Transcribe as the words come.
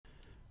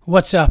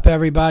What's up,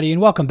 everybody,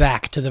 and welcome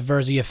back to the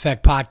Verzi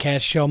Effect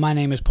Podcast Show. My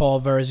name is Paul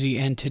Verzi,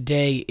 and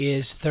today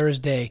is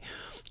Thursday,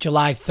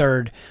 July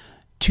 3rd,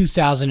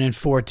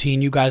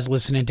 2014. You guys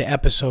listening to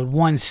episode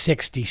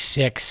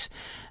 166,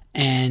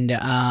 and this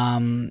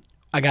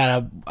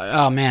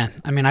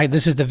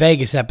is the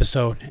Vegas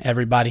episode,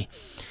 everybody.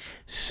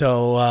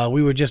 So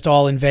we were just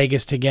all in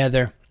Vegas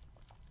together.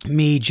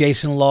 Me,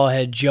 Jason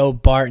Lawhead, Joe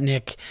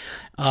Bartnick,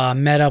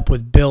 met up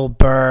with Bill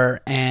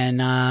Burr,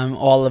 and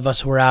all of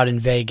us were out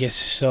in Vegas.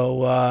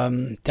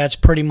 So that's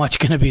pretty much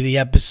going to be the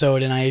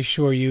episode, and I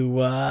assure you,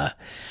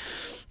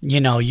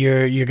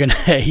 you're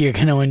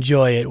gonna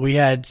enjoy it. We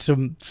had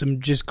some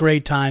just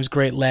great times,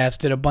 great laughs,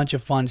 did a bunch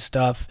of fun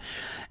stuff,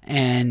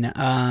 and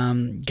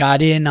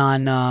got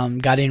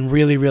in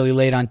really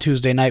late on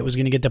Tuesday night. Was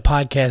going to get the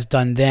podcast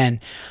done then.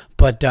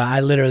 But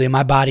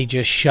my body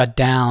just shut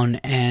down,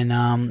 and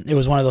it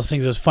was one of those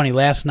things. It was funny.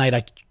 Last night,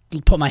 I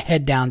put my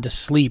head down to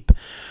sleep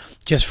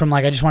just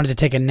I just wanted to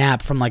take a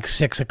nap from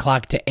 6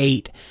 o'clock to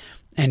 8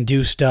 and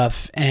do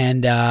stuff.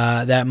 And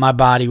that my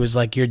body was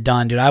like, you're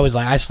done, dude.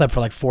 I slept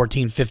for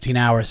 14, 15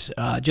 hours.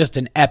 Just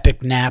an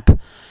epic nap.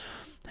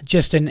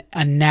 Just a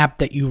nap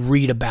that you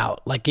read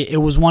about.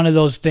 It was one of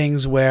those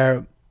things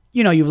where,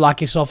 you lock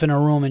yourself in a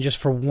room and just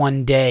for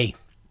one day,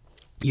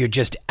 you're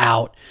just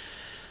out.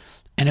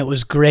 And it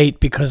was great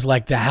because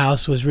the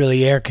house was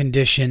really air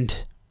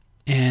conditioned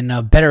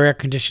and better air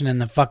conditioned than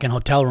the fucking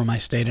hotel room I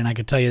stayed in. I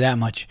could tell you that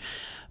much.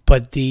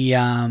 But the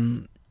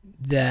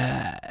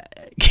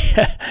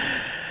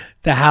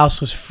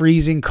house was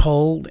freezing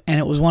cold, and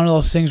it was one of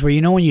those things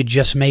where when you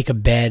just make a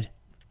bed,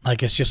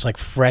 it's just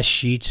fresh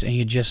sheets, and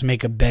you just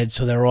make a bed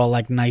so they're all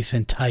nice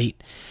and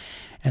tight,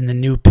 and the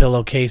new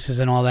pillowcases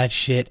and all that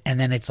shit,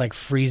 and then it's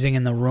freezing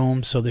in the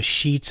room, so the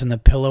sheets and the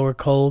pillow are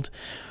cold.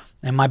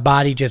 And my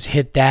body just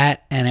hit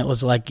that, and it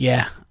was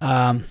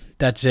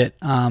that's it.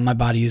 My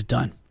body is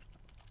done.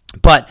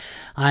 But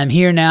I'm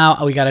here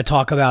now. We got to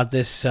talk about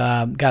this.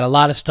 Got a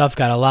lot of stuff.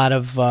 Got a lot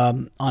of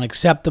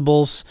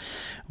unacceptables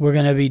we're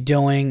going to be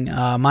doing.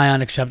 My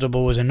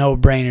unacceptable was a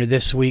no-brainer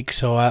this week,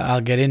 so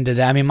I'll get into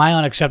that. I mean, my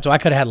unacceptable, I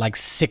could have had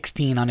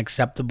 16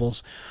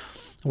 unacceptables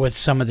with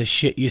some of the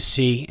shit you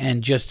see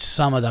and just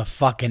some of the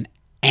fucking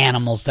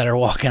animals that are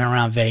walking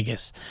around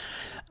Vegas.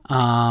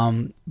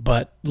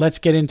 But let's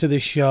get into the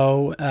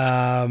show.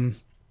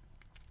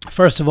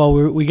 First of all,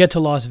 we get to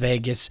Las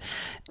Vegas,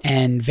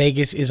 and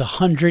Vegas is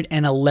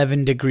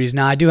 111 degrees.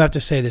 Now, I do have to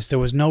say this. There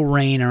was no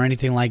rain or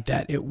anything like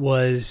that. It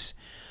was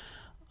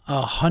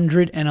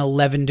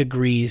 111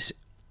 degrees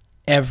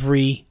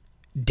every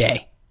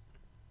day.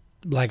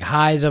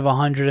 Highs of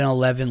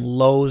 111,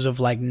 lows of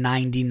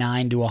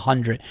 99 to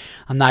 100.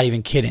 I'm not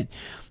even kidding.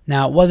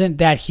 Now, it wasn't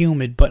that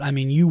humid, but,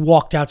 you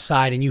walked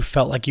outside and you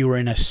felt like you were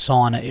in a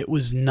sauna. It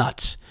was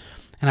nuts.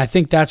 And I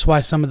think that's why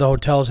some of the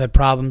hotels had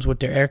problems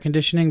with their air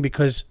conditioning,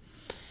 because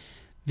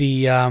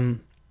the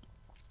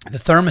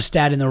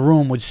thermostat in the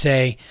room would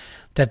say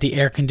that the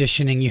air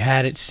conditioning, you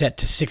had it set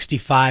to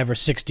 65 or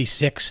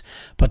 66,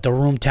 but the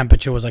room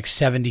temperature was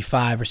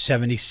 75 or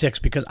 76,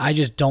 because I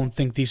just don't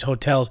think these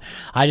hotels,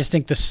 I just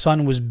think the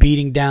sun was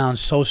beating down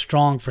so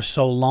strong for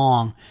so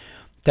long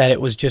that it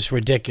was just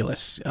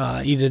ridiculous.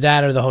 Either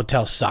that or the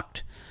hotel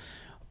sucked.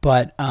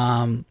 But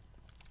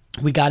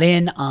we got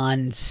in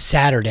on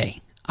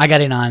Saturday. We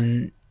got in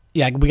on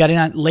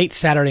late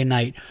Saturday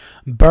night.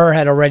 Burr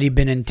had already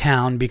been in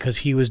town because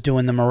he was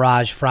doing the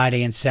Mirage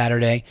Friday and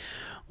Saturday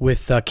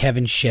with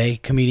Kevin Shea.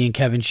 Comedian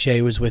Kevin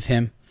Shea was with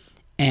him.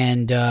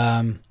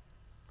 And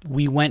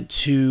we went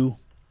to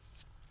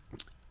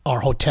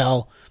our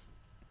hotel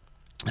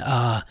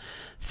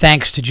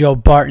thanks to Joe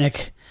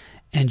Bartnick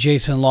and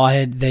Jason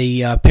Lawhead.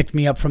 They picked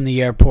me up from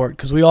the airport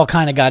because we all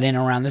kind of got in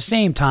around the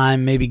same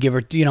time, maybe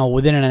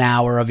within an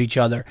hour of each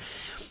other.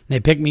 They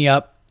picked me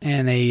up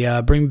and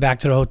they bring me back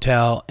to the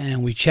hotel,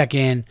 and we check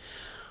in,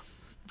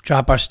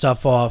 drop our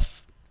stuff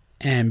off,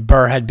 and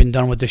Burr had been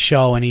done with the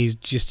show, and he's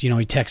just, he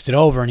texted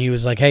over, and he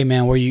was like, hey,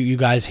 man, were you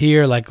guys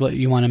here?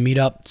 You want to meet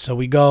up? So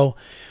we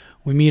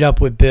meet up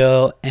with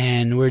Bill,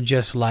 and we're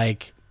just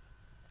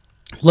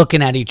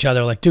looking at each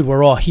other dude,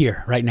 we're all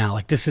here right now.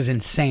 This is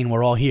insane.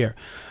 We're all here.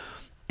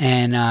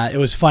 And it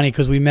was funny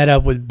because we met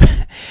up with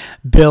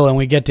Bill, and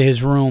we get to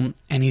his room,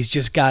 and he's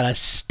just got a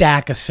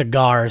stack of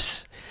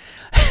cigars.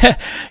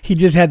 He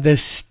just had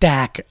this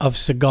stack of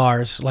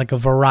cigars, a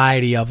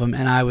variety of them,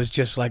 and I was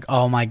just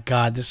oh my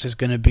God, this is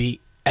going to be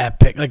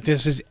epic.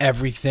 This is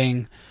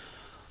everything,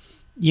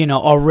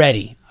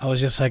 already. I was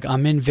just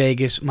I'm in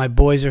Vegas. My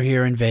boys are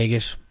here in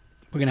Vegas.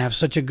 We're going to have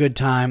such a good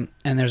time,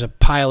 and there's a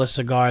pile of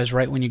cigars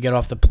right when you get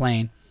off the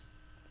plane.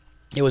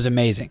 It was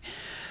amazing.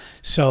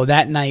 So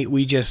that night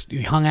we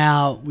hung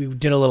out, we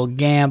did a little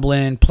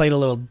gambling, played a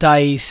little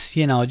dice,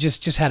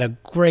 just had a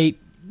great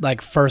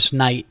first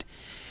night.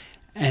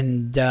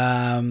 And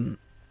I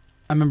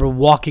remember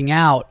walking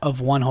out of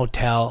one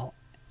hotel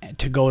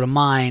to go to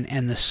mine,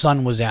 and the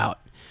sun was out.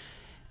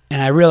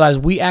 And I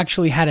realized we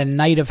actually had a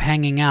night of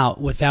hanging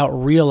out without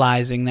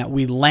realizing that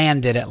we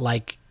landed at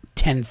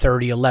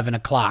 10:30, 11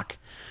 o'clock.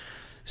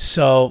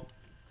 So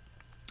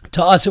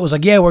to us, it was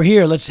like, yeah, we're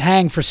here. Let's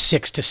hang for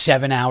 6 to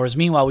 7 hours.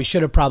 Meanwhile, we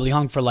should have probably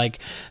hung for like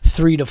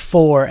 3 to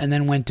 4 and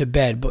then went to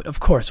bed. But of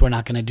course, we're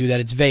not going to do that.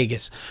 It's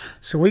Vegas.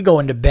 So we go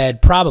into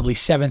bed probably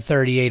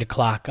 7:30, 8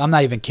 o'clock. I'm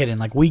not even kidding.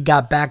 Like, we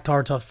got back to our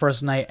hotel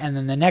first night, and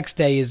then the next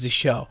day is the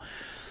show.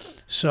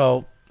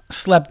 So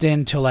slept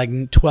in till like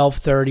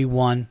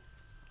 12:31.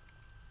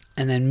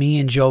 And then me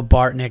and Joe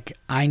Bartnick,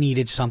 I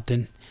needed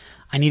something.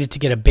 I needed to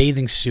get a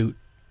bathing suit,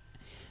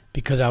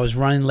 because I was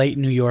running late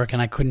in New York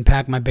and I couldn't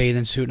pack my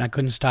bathing suit and I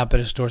couldn't stop at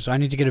a store. So I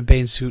needed to get a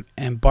bathing suit,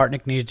 and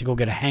Bartnick needed to go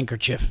get a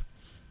handkerchief.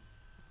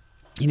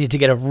 He needed to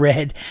get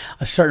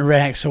a certain red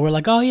handkerchief. So we're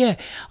like, oh yeah,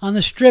 on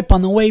the Strip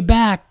on the way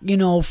back,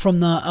 from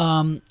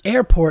the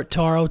airport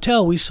to our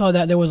hotel, we saw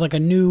that there was like a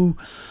new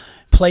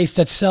place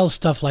that sells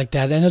stuff like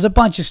that. And there's a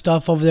bunch of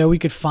stuff over there. We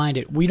could find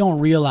it. We don't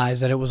realize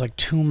that it was like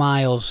 2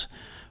 miles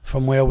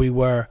from where we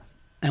were,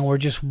 and we're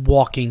just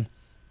walking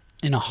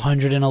in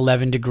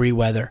 111-degree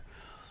weather.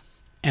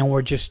 And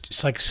we're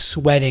just like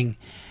sweating,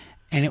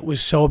 and it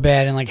was so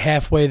bad. And like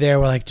halfway there,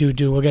 we're like,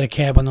 dude, we'll get a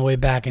cab on the way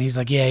back. And he's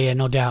like, yeah,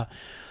 no doubt.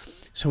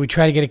 So we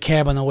try to get a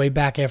cab on the way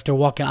back after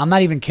walking, I'm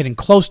not even kidding,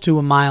 close to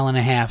 1.5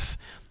 miles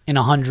in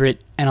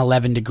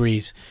 111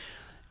 degrees.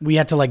 We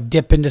had to like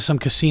dip into some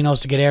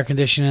casinos to get air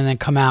conditioning and then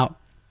come out.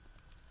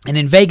 And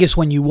in Vegas,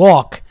 when you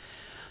walk,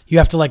 you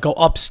have to like go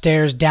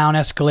upstairs, down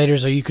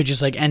escalators, or you could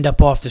just like end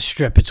up off the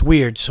Strip. It's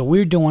weird. So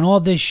we're doing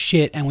all this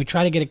shit, and we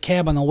try to get a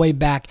cab on the way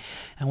back,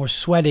 and we're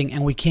sweating,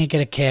 and we can't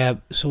get a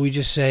cab. So we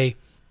just say,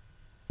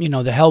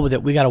 the hell with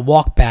it. We got to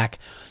walk back.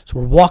 So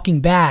we're walking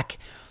back,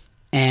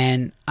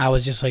 and I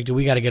was just like, dude,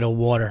 we got to get a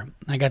water.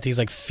 I got these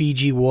like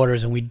Fiji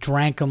waters, and we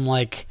drank them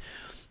like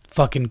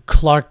fucking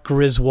Clark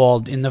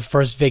Griswold in the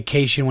first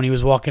Vacation when he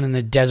was walking in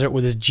the desert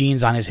with his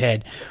jeans on his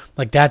head.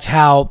 Like, that's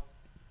how...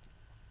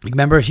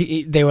 Remember,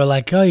 they were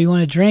like, oh, you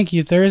want a drink?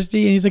 You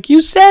thirsty? And he's like,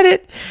 you said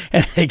it.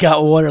 And they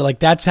got water. Like,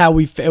 that's how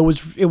it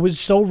was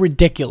so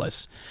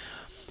ridiculous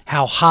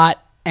how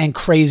hot and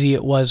crazy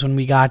it was when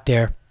we got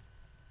there.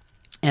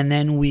 And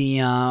then we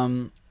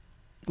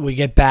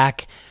get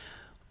back,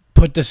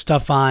 put the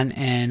stuff on,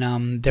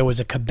 and there was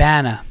a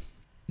cabana.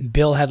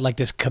 Bill had like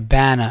this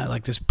cabana,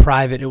 like this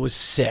private. It was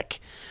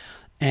sick.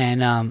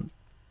 And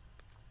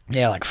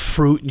yeah, like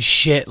fruit and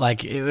shit.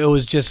 Like it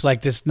was just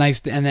like this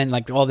nice, and then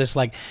like all this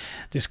like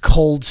this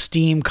cold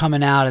steam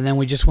coming out, and then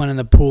we just went in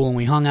the pool and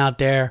we hung out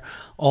there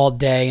all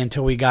day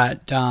until we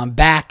got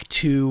back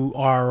to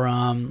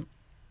our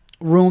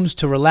rooms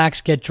to relax,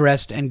 get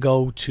dressed, and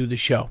go to the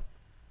show.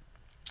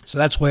 So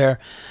that's where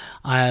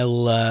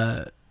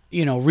I'll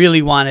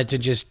really wanted to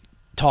just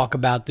talk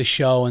about the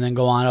show and then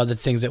go on other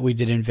things that we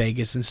did in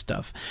Vegas and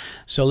stuff.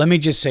 So let me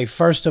just say,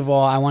 first of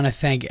all, I want to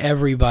thank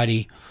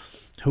everybody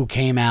who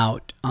came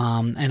out,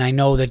 and I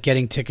know that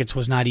getting tickets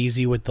was not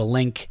easy with the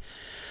link,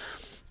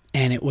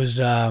 and it was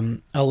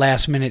a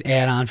last-minute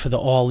add-on for the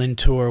All-In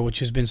Tour, which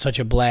has been such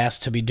a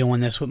blast to be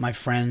doing this with my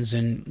friends.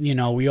 And,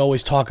 we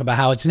always talk about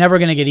how it's never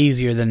going to get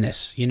easier than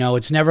this.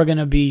 It's never going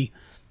to be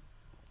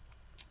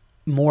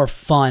more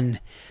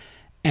fun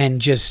and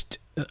just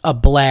a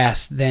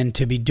blast than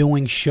to be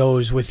doing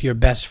shows with your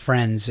best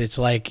friends. It's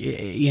like,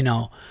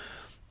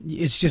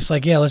 it's just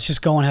like, yeah, let's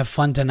just go and have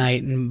fun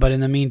tonight. But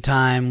in the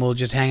meantime, we'll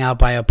just hang out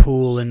by a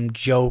pool and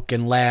joke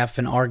and laugh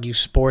and argue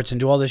sports and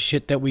do all this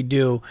shit that we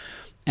do.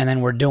 And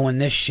then we're doing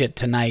this shit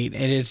tonight.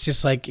 And it's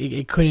just like,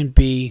 it couldn't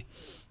be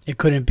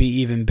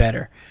even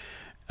better.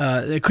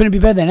 It couldn't be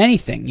better than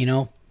anything,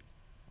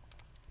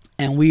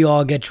 And we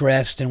all get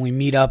dressed and we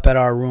meet up at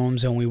our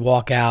rooms and we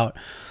walk out.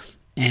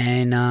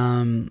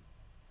 And,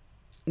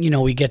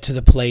 we get to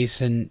the place,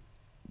 and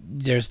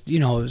there's,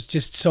 it was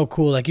just so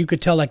cool. Like, you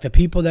could tell, like, the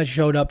people that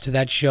showed up to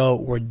that show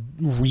were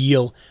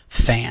real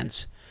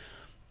fans.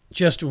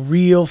 Just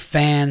real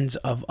fans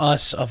of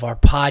us, of our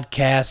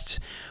podcasts.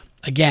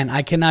 Again,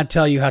 I cannot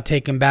tell you how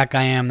taken back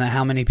I am that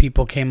how many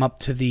people came up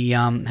to the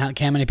how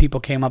many people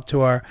came up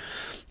to our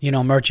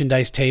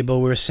merchandise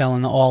table. We were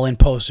selling the All-In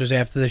posters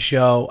after the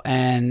show,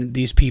 and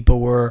these people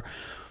were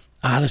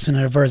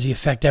listening to Verzi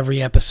Effect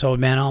every episode,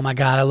 man. Oh my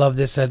God, I love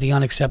this. The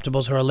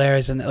Unacceptables are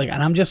hilarious, and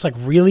I'm just like,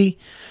 really,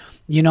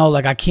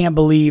 I can't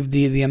believe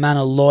the amount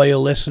of loyal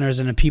listeners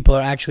and the people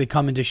are actually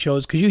coming to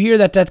shows, because you hear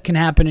that can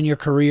happen in your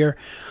career,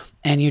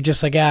 and you're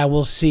just like,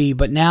 we'll see.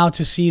 But now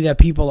to see that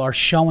people are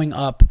showing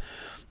up,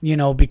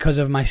 because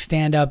of my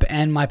stand-up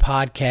and my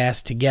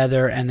podcast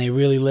together, and they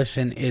really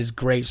listen, is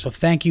great. So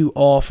thank you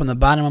all from the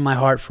bottom of my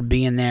heart for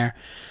being there.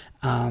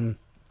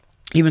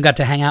 Even got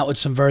to hang out with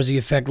some Verzi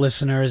Effect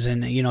listeners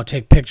and,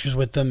 take pictures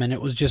with them, and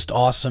it was just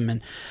awesome.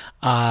 And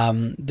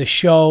the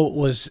show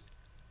was,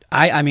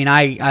 I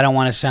don't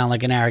want to sound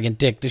like an arrogant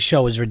dick. The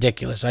show was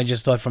ridiculous. I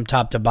just thought from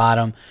top to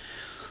bottom,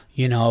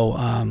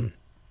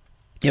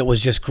 it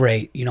was just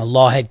great.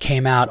 Lawhead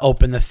came out,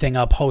 opened the thing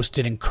up,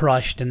 hosted and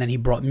crushed, and then he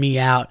brought me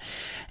out,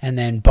 and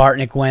then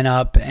Bartnick went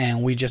up,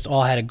 and we just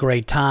all had a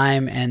great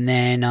time. And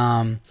then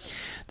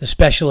the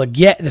special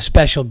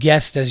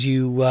guest, as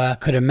you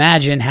could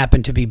imagine,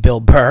 happened to be Bill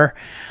Burr.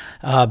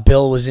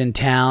 Bill was in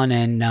town,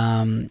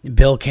 and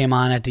Bill came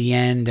on at the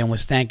end and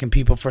was thanking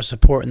people for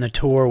supporting the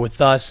tour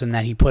with us, and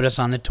that he put us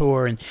on the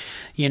tour. And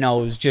it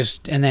was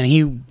just, and then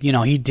he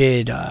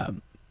did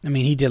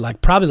he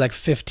did probably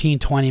 15,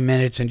 20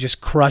 minutes and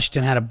just crushed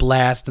and had a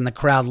blast, and the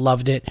crowd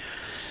loved it.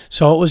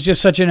 So it was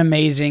just such an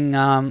amazing,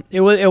 it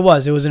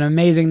was an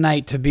amazing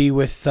night to be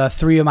with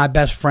 3 of my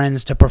best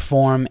friends to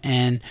perform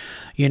and,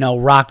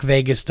 rock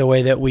Vegas the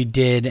way that we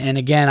did. And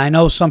again, I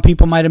know some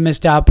people might have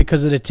missed out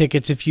because of the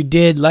tickets. If you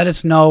did, let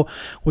us know.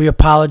 We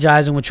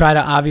apologize, and we'll try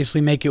to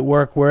obviously make it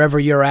work wherever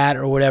you're at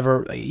or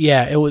whatever.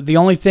 Yeah, it was the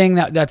only thing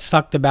that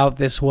sucked about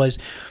this was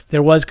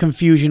there was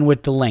confusion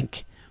with the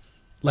link.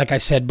 Like I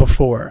said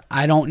before,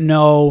 I don't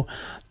know.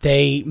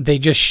 They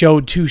just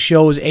showed 2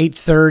 shows,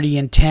 8:30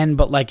 and 10,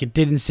 but it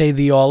didn't say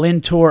the All-In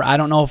tour. I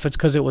don't know if it's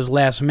because it was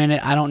last minute.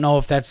 I don't know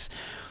if that's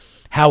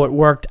how it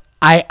worked.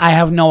 I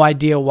have no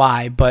idea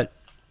why, but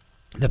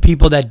the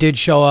people that did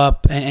show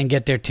up and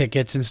get their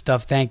tickets and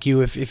stuff, thank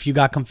you. If you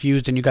got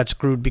confused and you got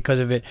screwed because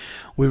of it,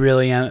 we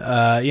really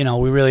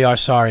we really are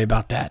sorry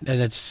about that.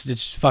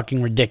 It's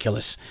fucking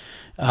ridiculous.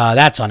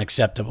 That's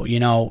unacceptable,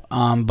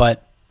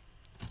 but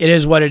it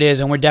is what it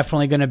is, and we're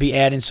definitely going to be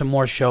adding some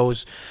more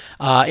shows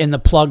in the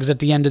plugs at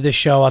the end of the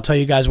show. I'll tell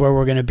you guys where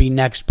we're going to be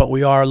next, but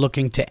we are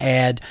looking to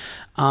add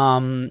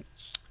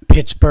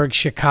Pittsburgh,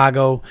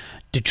 Chicago,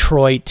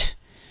 Detroit,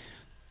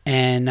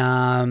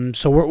 and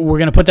so we're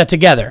going to put that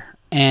together.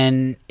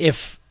 And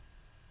if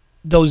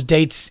those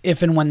dates,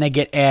 if and when they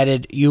get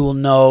added, you will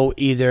know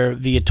either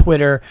via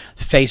Twitter,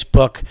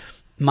 Facebook,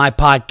 my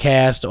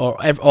podcast, or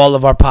all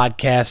of our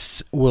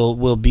podcasts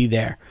will be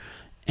there,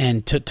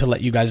 and to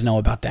let you guys know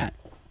about that.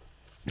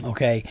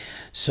 Okay,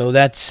 so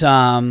that's that's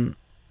how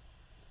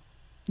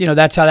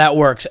that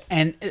works.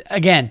 And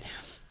again,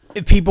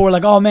 if people were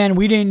like, "Oh man,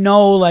 we didn't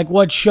know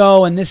what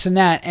show and this and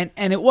that,"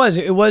 and it was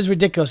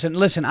ridiculous. And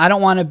listen, I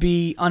don't want to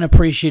be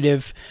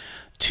unappreciative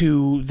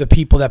to the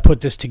people that put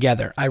this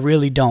together. I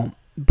really don't.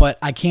 But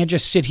I can't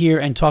just sit here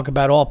and talk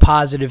about all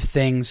positive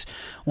things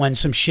when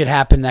some shit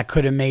happened that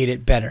could have made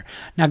it better.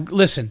 Now,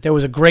 listen, there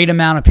was a great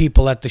amount of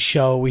people at the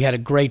show. We had a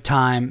great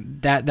time.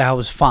 That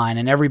was fine,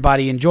 and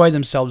everybody enjoyed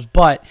themselves.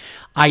 But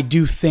I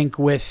do think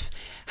with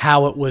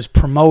how it was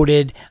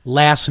promoted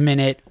last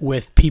minute,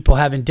 with people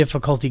having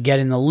difficulty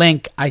getting the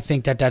link, I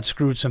think that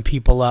screwed some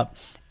people up.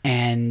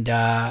 And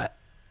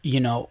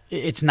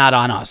it's not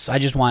on us. I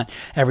just want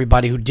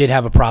everybody who did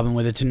have a problem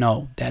with it to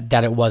know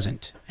that it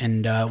wasn't.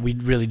 And we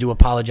really do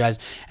apologize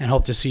and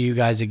hope to see you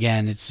guys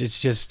again. It's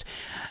just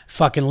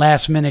fucking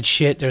last minute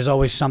shit. There's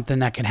always something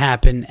that can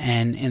happen,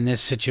 and in this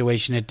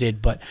situation it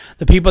did. But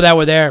the people that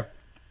were there,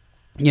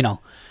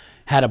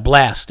 had a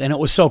blast. And it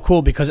was so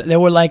cool because they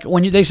were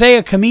they say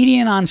a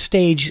comedian on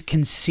stage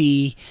can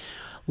see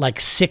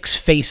 6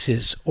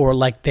 faces, or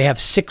they have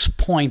 6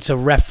 points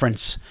of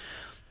reference.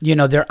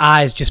 Their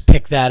eyes just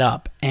pick that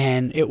up.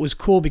 And it was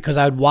cool because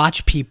I would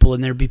watch people,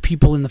 and there'd be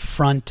people in the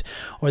front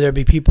or there'd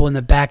be people in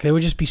the back. There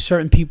would just be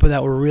certain people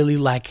that were really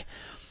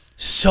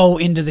so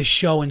into the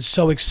show and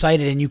so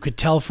excited, and you could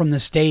tell from the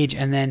stage.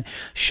 And then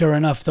sure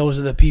enough, those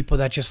are the people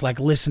that just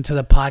listen to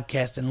the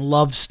podcast and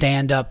love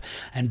stand up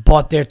and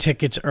bought their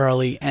tickets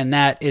early. And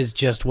that is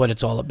just what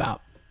it's all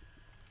about.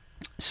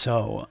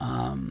 So,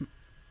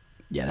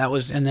 yeah, that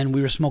was, and then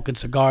we were smoking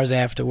cigars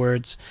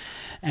afterwards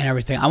and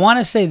everything. I want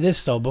to say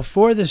this though,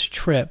 before this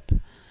trip,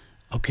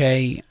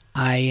 okay,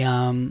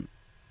 I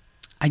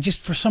just,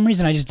 for some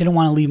reason, I just didn't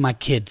want to leave my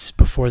kids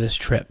before this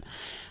trip.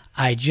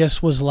 I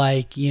just was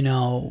I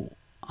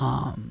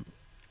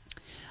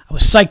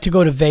was psyched to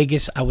go to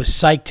Vegas. I was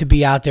psyched to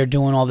be out there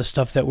doing all the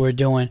stuff that we're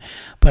doing,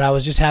 but I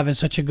was just having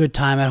such a good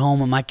time at home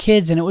with my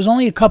kids, and it was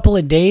only a couple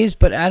of days,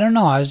 but I don't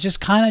know, I was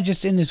just kind of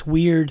just in this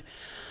weird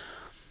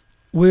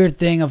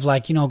thing of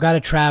got to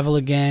travel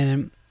again,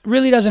 and it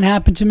really doesn't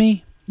happen to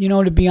me.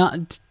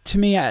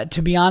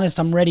 To be honest,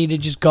 I'm ready to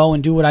just go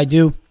and do what I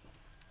do.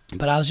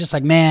 But I was just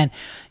man,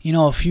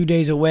 a few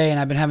days away, and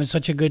I've been having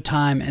such a good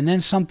time. And then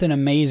something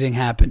amazing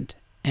happened,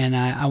 and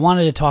I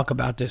wanted to talk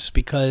about this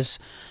because,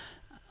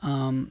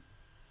 the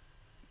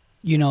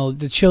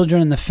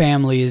children and the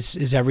family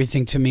is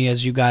everything to me,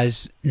 as you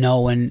guys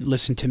know and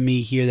listen to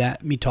me, hear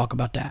me talk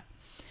about that.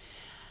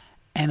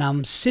 And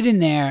I'm sitting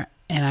there,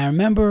 and I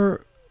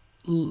remember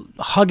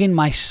hugging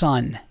my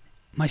son.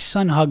 My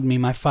son hugged me,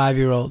 my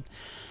 5-year-old,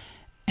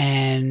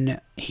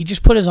 and he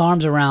just put his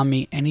arms around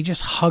me and he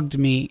just hugged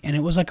me, and it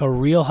was a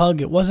real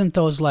hug. It wasn't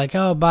those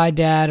oh, bye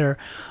dad or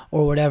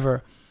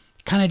whatever.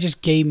 It kind of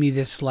just gave me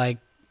this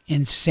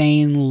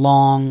insane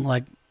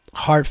long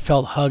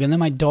heartfelt hug. And then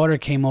my daughter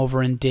came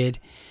over and did,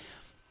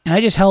 and I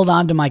just held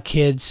on to my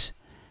kids,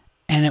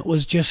 and it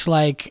was just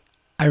I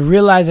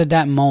realized at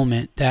that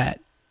moment that,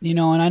 and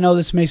I know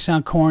this may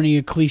sound corny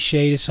or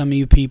cliche to some of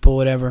you people,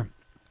 whatever.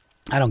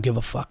 I don't give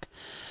a fuck.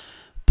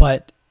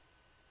 But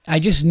I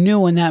just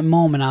knew in that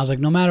moment, I was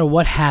no matter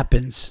what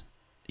happens,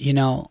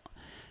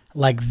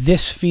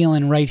 this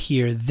feeling right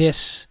here,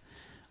 this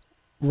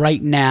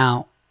right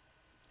now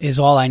is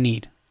all I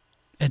need.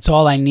 It's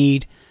all I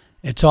need.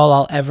 It's all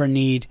I'll ever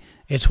need.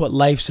 It's what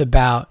life's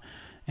about.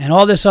 And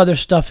all this other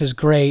stuff is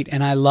great,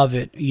 and I love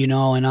it, you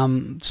know, and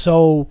I'm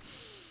so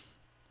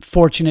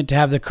fortunate to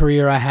have the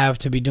career I have,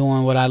 to be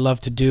doing what I love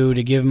to do,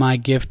 to give my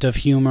gift of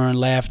humor and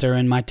laughter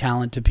and my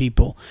talent to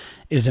people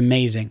is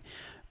amazing.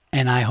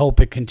 And I hope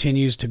it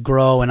continues to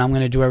grow, and I'm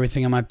going to do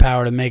everything in my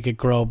power to make it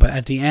grow. But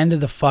at the end of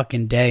the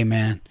fucking day,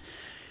 man,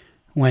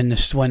 when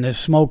the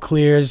smoke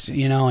clears,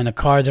 you know, and the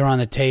cards are on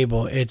the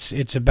table,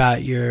 it's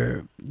about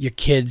your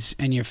kids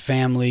and your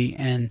family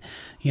and,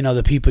 you know,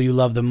 the people you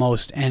love the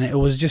most. And it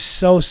was just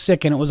so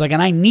sick, and it was like,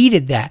 and I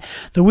needed that.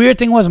 The weird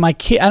thing was my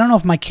kid, I don't know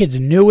if my kids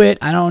knew it.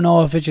 I don't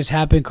know if it just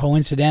happened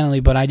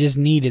coincidentally, but I just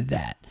needed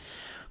that.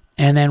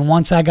 And then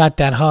once I got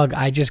that hug,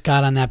 I just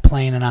got on that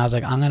plane and I was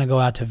like, I'm going to go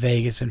out to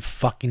Vegas and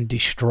fucking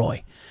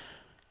destroy.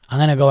 I'm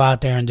going to go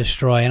out there and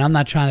destroy. And I'm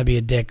not trying to be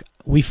a dick.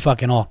 We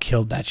fucking all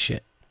killed that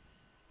shit.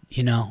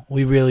 You know,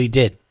 we really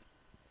did.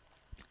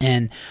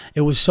 And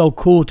it was so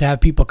cool to have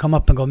people come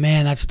up and go,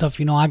 man, that stuff,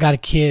 you know, I got a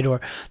kid, or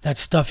that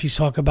stuff you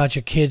talk about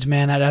your kids,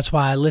 man, that's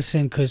why I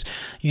listen, because,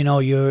 you know,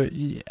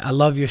 I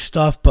love your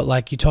stuff, but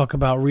like you talk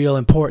about real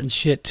important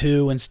shit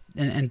too,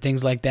 and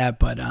things like that.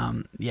 But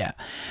yeah.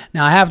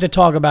 Now I have to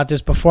talk about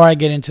this before I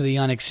get into the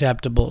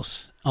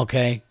unacceptables,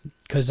 okay?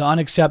 Because the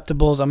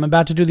unacceptables, I'm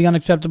about to do the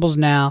unacceptables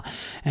now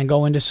and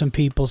go into some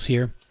people's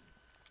here.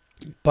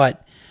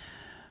 But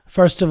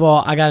first of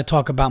all, I got to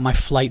talk about my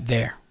flight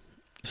there.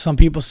 Some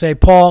people say,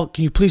 Paul,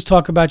 can you please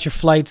talk about your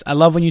flights? I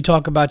love when you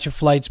talk about your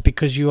flights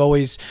because you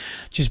always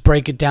just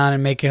break it down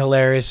and make it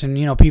hilarious. And,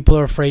 you know, people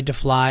are afraid to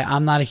fly.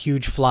 I'm not a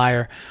huge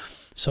flyer.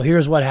 So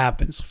here's what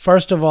happens.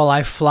 First of all,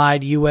 I fly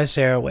U.S.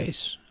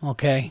 Airways,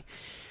 okay?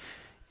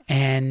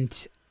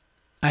 And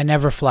I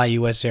never fly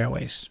U.S.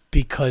 Airways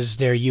because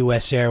they're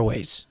U.S.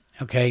 Airways,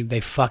 okay? They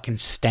fucking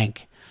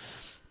stink.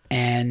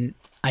 And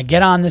I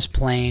get on this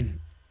plane,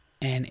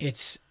 and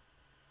it's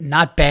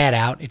not bad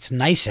out. It's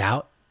nice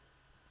out.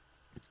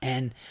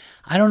 And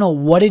I don't know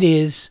what it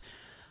is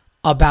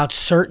about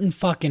certain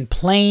fucking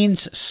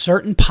planes,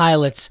 certain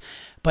pilots,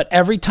 but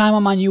every time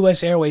I'm on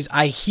U.S. Airways,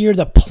 I hear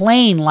the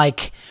plane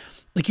like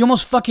you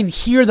almost fucking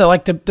hear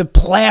the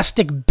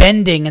plastic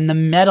bending and the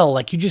metal.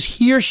 Like you just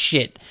hear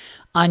shit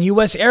on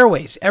U.S.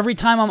 Airways. Every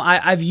time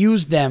I've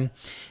used them,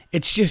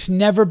 it's just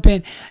never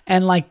been.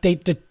 And like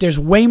there's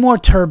way more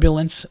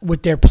turbulence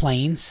with their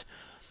planes.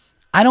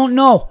 I don't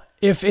know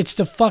if it's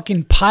the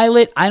fucking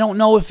pilot. I don't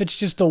know if it's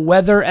just the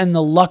weather and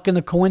the luck and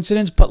the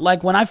coincidence, but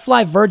like when I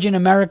fly Virgin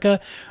America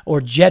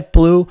or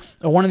JetBlue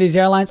or one of these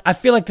airlines, I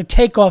feel like the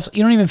takeoffs,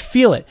 you don't even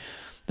feel it.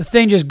 The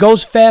thing just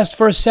goes fast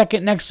for a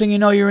second. Next thing you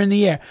know, you're in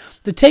the air.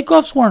 The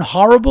takeoffs weren't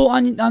horrible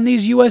on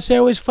these U.S.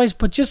 Airways flights,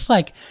 but just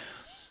like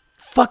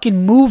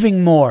fucking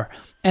moving more.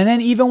 And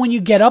then even when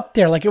you get up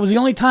there, like it was the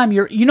only time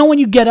when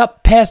you get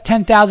up past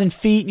 10,000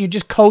 feet and you're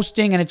just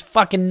coasting and it's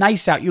fucking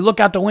nice out. You look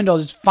out the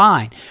windows, it's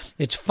fine.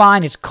 It's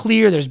fine. It's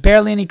clear. There's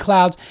barely any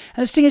clouds.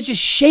 And this thing is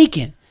just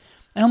shaking.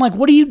 And I'm like,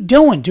 what are you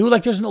doing, dude?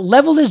 Like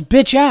level this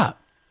bitch out.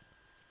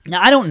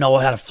 Now, I don't know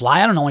how to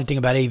fly. I don't know anything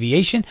about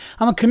aviation.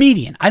 I'm a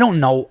comedian. I don't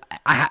know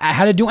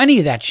how to do any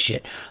of that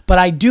shit. But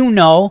I do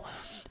know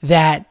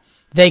that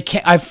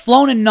I've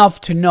flown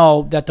enough to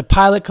know that the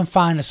pilot can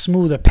find a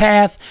smoother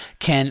path,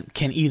 can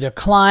either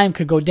climb,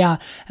 could go down.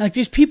 And like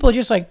these people are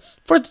just like,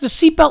 first, the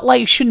seatbelt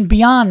light shouldn't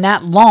be on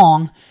that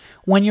long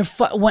when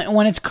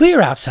when it's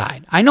clear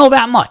outside. I know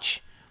that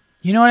much.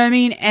 You know what I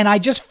mean? And I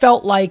just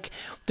felt like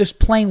this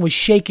plane was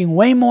shaking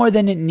way more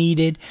than it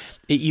needed.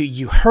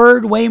 You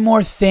heard way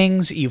more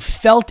things. You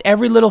felt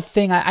every little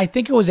thing. I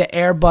think it was an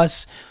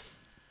Airbus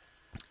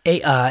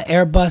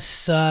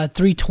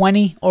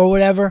 320 or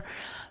whatever,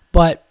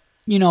 but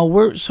you know,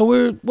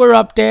 we're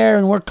up there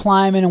and we're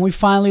climbing and we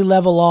finally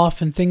level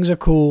off and things are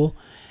cool.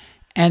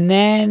 And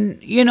then,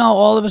 you know,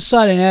 all of a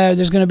sudden,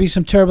 there's going to be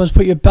some turbulence,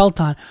 put your belt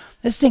on.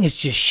 This thing is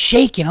just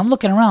shaking. I'm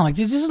looking around like,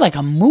 this is like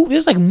a movie.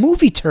 This is like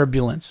movie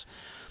turbulence.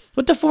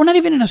 What the fuck? We're not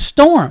even in a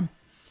storm.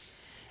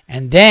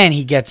 And then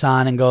he gets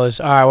on and goes,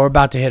 all right, we're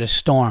about to hit a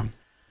storm.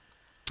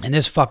 And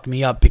this fucked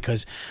me up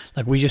because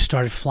like we just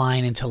started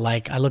flying into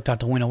like, I looked out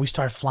the window, we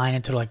started flying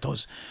into like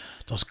those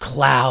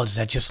clouds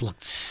that just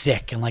looked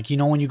sick. And like, you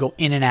know, when you go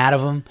in and out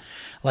of them,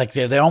 like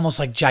they're almost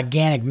like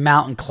gigantic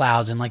mountain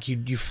clouds. And like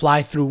you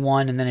fly through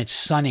one and then it's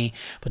sunny,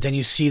 but then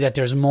you see that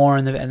there's more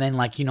and then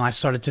like, you know, I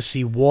started to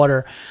see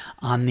water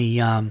on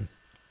the,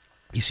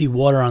 you see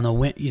water on the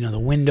the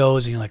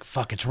windows and you're like,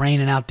 fuck, it's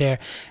raining out there.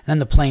 And then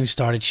the plane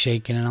started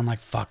shaking and I'm like,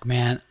 fuck,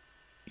 man,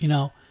 you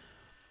know,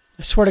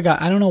 I swear to God,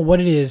 I don't know what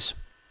it is,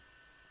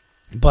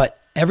 but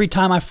every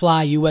time I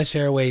fly U.S.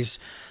 Airways,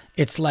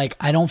 it's like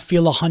I don't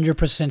feel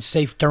 100%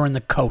 safe during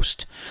the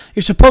coast.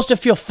 You're supposed to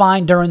feel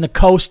fine during the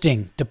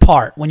coasting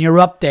part when you're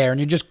up there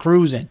and you're just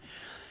cruising.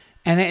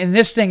 And in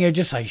this thing, you're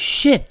just like,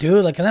 shit,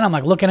 dude. Like, and then I'm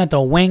like looking at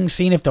the wing,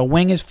 seeing if the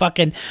wing is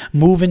fucking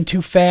moving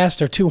too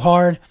fast or too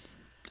hard.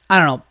 I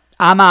don't know.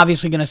 I'm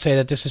obviously going to say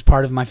that this is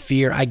part of my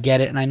fear. I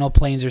get it. And I know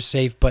planes are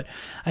safe, but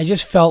I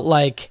just felt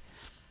like,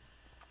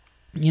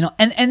 you know,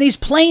 and these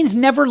planes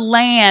never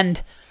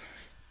land.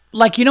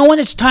 Like, you know, when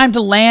it's time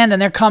to land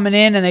and they're coming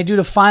in and they do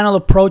the final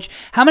approach,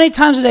 how many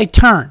times do they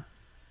turn?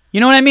 You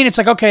know what I mean? It's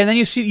like, okay, and then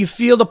you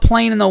feel the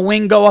plane and the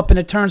wing go up and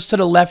it turns to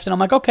the left. And I'm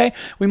like, okay,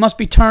 we must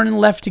be turning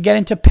left to get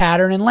into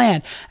pattern and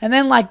land. And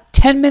then like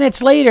 10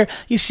 minutes later,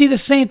 you see the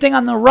same thing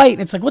on the right.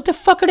 And it's like, what the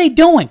fuck are they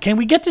doing? Can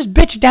we get this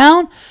bitch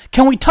down?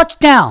 Can we touch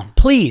down,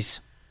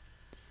 please?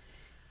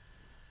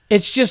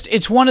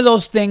 It's one of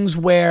those things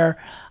where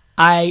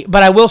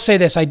but I will say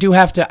this. I do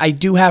have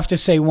to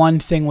say one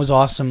thing was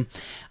awesome.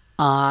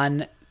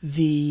 On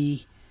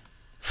the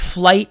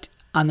flight,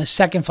 on the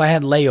second flight, I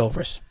had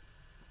layovers.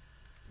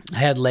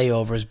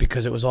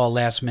 Because it was all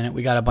last minute.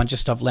 We got a bunch of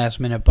stuff last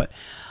minute. But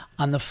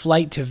on the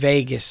flight to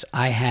Vegas,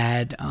 I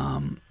had,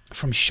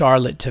 from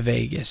Charlotte to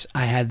Vegas,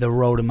 I had the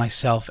row to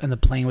myself. And the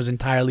plane was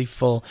entirely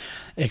full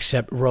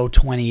except row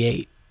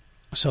 28.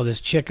 So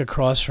this chick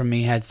across from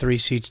me had 3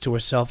 seats to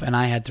herself. And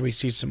I had 3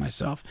 seats to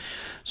myself.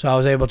 So I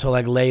was able to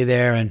like lay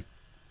there and,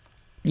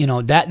 you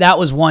know, that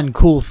was one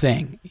cool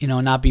thing, you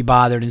know, not be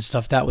bothered and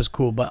stuff. That was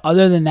cool. But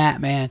other than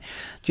that, man,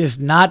 just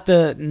not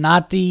the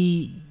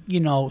you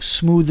know,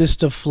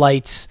 smoothest of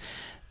flights.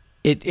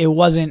 It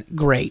wasn't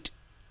great.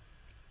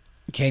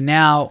 Okay,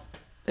 now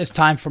it's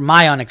time for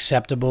my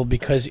unacceptable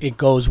because it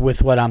goes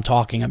with what I'm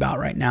talking about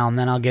right now. And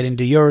then I'll get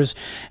into yours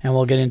and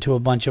we'll get into a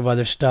bunch of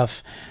other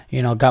stuff.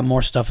 You know, got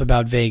more stuff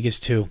about Vegas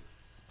too.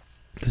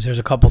 Because there's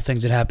a couple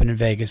things that happened in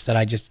Vegas that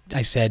I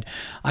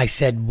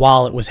said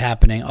while it was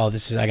happening, I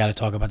got to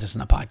talk about this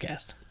in the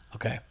podcast.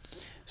 Okay.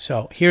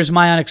 So here's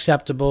my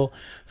unacceptable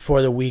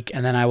for the week,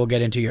 and then I will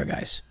get into your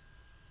guys.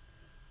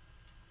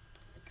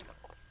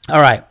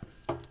 All right.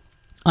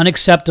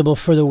 Unacceptable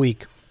for the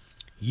week.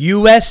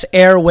 U.S.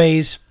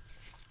 Airways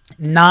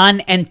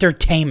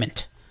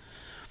non-entertainment.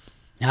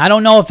 Now, I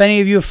don't know if any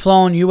of you have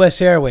flown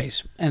U.S.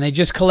 Airways, and they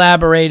just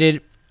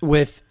collaborated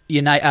with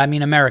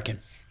American.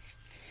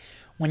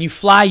 When you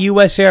fly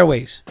U.S.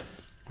 Airways,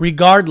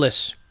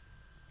 regardless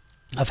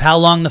of how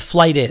long the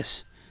flight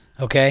is,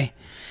 okay,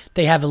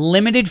 they have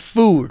limited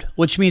food,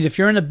 which means if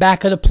you're in the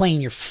back of the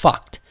plane, you're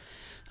fucked,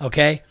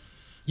 okay?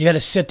 You got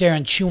to sit there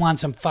and chew on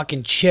some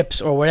fucking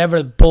chips or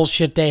whatever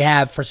bullshit they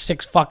have for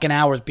 6 fucking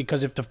hours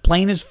because if the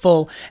plane is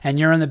full and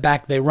you're in the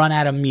back, they run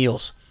out of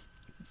meals,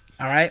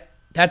 all right?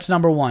 That's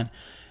number one.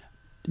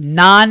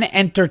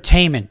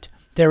 Non-entertainment.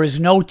 There is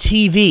no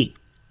TV.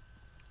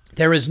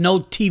 There is no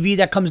TV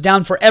that comes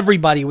down for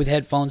everybody with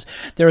headphones.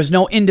 There is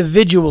no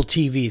individual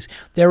TVs.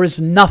 There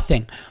is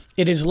nothing.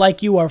 It is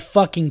like you are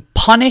fucking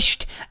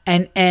punished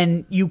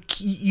and you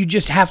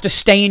just have to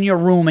stay in your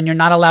room and you're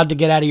not allowed to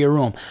get out of your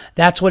room.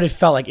 That's what it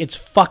felt like. It's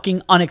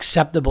fucking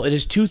unacceptable. It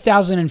is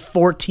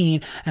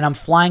 2014 and I'm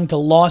flying to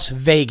Las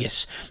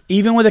Vegas.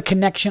 Even with a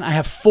connection, I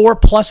have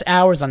 4+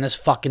 hours on this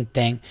fucking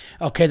thing,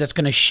 okay, that's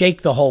going to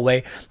shake the whole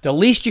way. The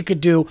least you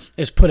could do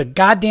is put a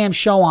goddamn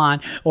show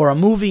on or a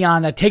movie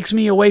on that takes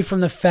me away from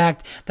the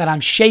fact that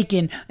I'm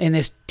shaking in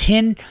this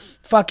tin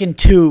fucking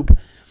tube.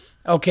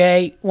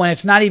 Okay, when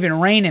it's not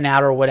even raining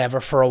out or whatever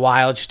for a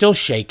while, it's still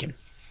shaking.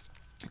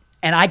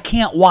 And I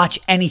can't watch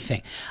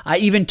anything. I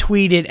even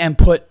tweeted and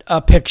put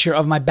a picture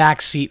of my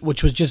back seat,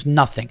 which was just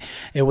nothing.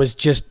 It was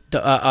just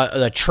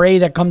a tray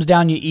that comes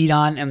down you eat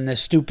on and the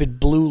stupid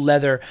blue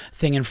leather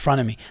thing in front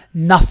of me.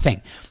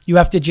 Nothing. You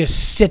have to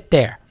just sit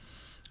there.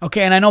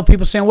 Okay, and I know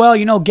people saying, well,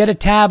 you know, get a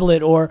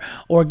tablet or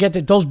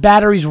get those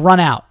batteries run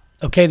out.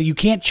 Okay, you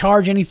can't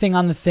charge anything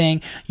on the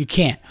thing. You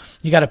can't.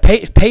 You got to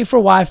pay for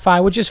Wi-Fi,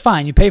 which is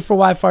fine. You pay for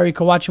Wi-Fi or you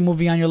can watch a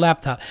movie on your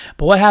laptop.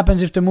 But what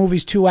happens if the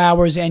movie's 2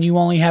 hours and you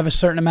only have a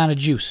certain amount of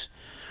juice?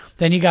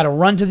 Then you got to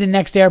run to the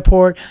next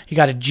airport. You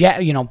got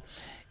to, you know,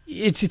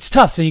 it's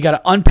tough. Then you got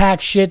to unpack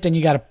shit. Then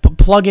you got to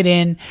plug it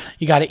in.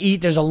 You got to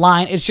eat. There's a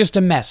line. It's just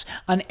a mess.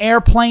 An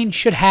airplane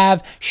should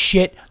have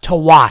shit to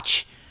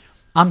watch.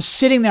 I'm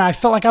sitting there. I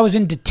felt like I was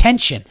in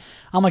detention.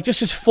 I'm like,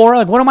 this is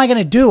like, what am I going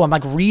to do? I'm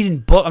like reading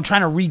book. I'm trying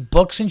to read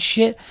books and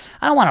shit.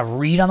 I don't want to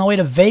read on the way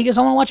to Vegas.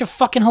 I want to watch a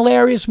fucking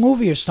hilarious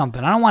movie or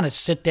something. I don't want to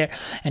sit there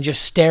and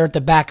just stare at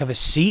the back of a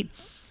seat.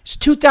 It's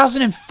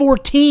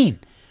 2014.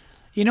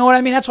 You know what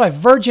I mean? That's why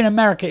Virgin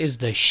America is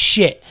the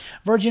shit.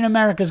 Virgin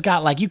America's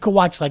got like, you could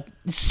watch like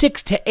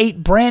 6 to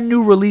 8 brand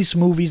new release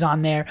movies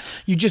on there.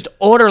 You just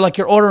order like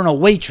you're ordering a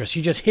waitress.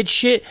 You just hit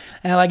shit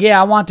and like, yeah,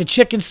 I want the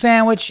chicken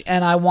sandwich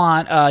and I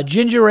want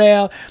ginger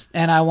ale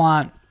and I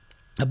want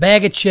a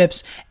bag of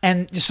chips,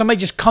 and somebody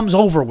just comes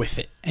over with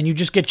it, and you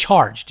just get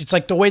charged. It's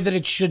like the way that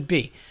it should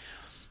be.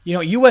 You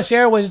know, U.S.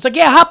 Airways, it's like,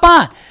 yeah, hop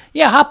on.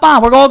 Yeah, hop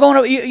on. We're all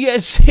going to,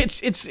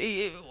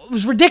 it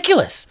was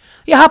ridiculous.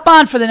 Yeah, hop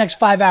on for the next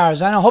 5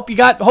 hours. I hope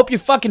you're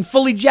fucking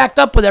fully jacked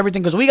up with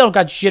everything, because we don't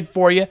got shit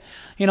for you.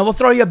 You know, we'll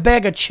throw you a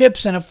bag of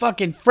chips and a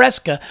fucking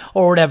Fresca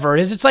or whatever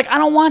it is. It's like, I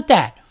don't want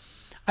that.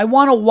 I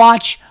want to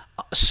watch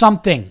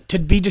something to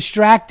be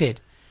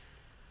distracted.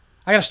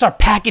 I got to start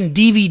packing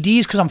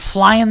DVDs because I'm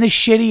flying this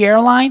shitty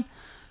airline.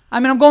 I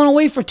mean, I'm going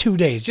away for 2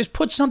 days. Just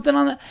put something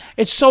on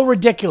It's so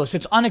ridiculous.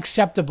 It's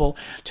unacceptable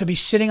to be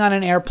sitting on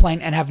an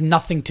airplane and have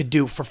nothing to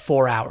do for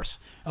 4 hours.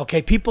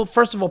 Okay,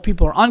 first of all,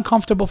 people are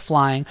uncomfortable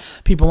flying.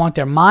 People want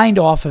their mind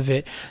off of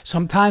it.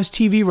 Sometimes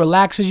TV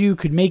relaxes you,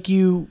 could make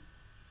you,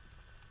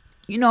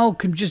 you know,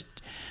 could just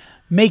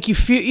make you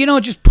feel,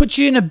 just put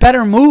you in a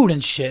better mood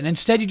and shit. And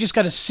instead, you just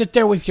got to sit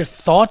there with your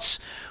thoughts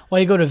while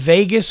you go to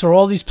Vegas or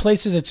all these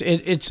places.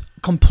 It's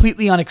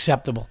completely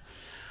unacceptable.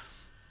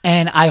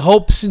 And I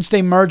hope since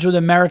they merge with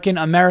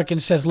American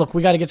says, look,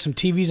 we got to get some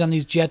TVs on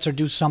these jets or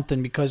do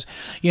something because,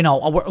 we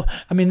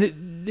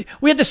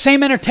had the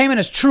same entertainment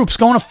as troops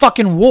going to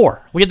fucking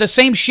war. We had the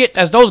same shit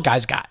as those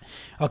guys got.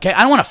 Okay?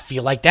 I don't want to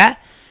feel like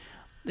that.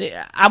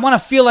 I want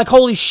to feel like,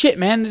 holy shit,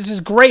 man, this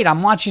is great.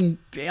 I'm watching,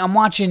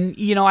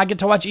 I get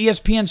to watch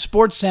ESPN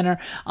Sports Center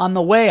on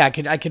the way. I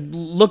could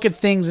look at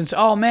things and say,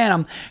 oh man,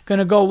 I'm going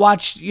to go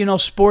watch,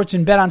 sports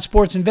and bet on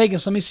sports in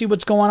Vegas. Let me see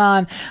what's going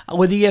on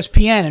with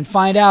ESPN and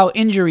find out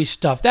injury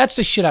stuff. That's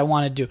the shit I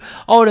want to do.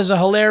 Oh, there's a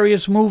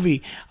hilarious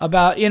movie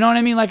about, you know what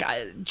I mean? Like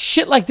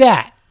shit like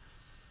that.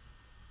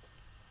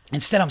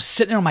 Instead, I'm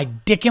sitting there with my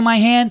dick in my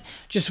hand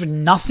just with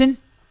nothing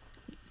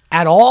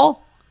at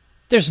all.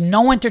 There's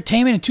no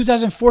entertainment in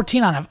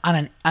 2014 on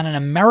an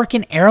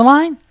American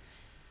airline?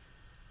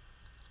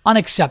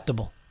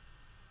 Unacceptable.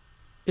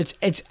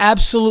 It's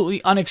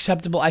absolutely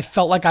unacceptable. I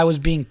felt like I was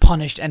being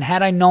punished, and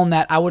had I known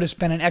that, I would have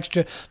spent an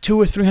extra $200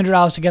 or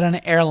 $300 to get on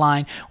an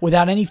airline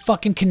without any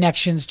fucking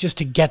connections just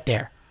to get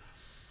there.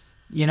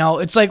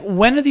 It's like,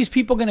 when are these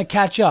people going to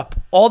catch up?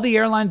 All the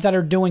airlines that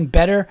are doing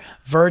better,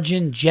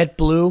 Virgin,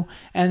 JetBlue,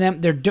 and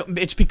them,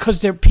 it's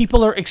because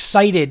people are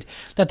excited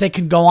that they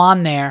can go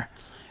on there.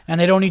 And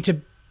they don't need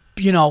to,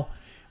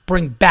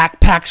 bring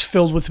backpacks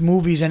filled with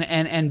movies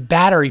and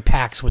battery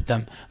packs with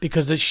them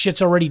because the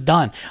shit's already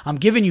done. I'm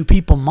giving you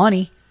people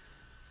money.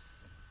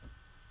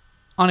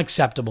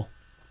 Unacceptable.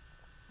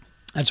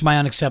 That's my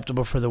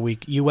unacceptable for the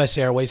week. U.S.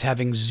 Airways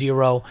having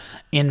zero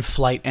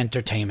in-flight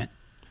entertainment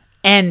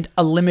and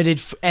limited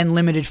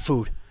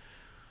food.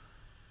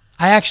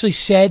 I actually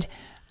said,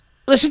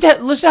 listen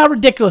to how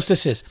ridiculous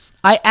this is.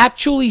 I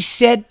actually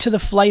said to the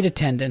flight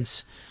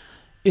attendants,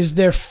 is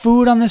there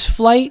food on this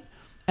flight?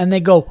 And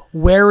they go,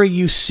 where are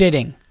you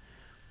sitting?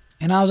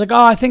 And I was like,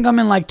 I think I'm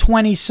in like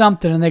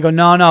 20-something. And they go,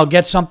 no,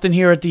 get something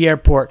here at the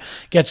airport.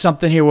 Get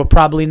something here. We'll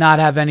probably not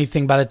have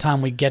anything by the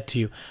time we get to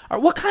you. Or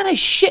what kind of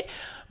shit,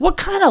 what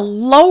kind of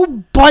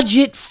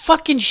low-budget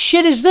fucking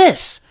shit is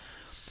this?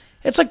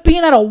 It's like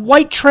being at a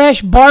white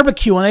trash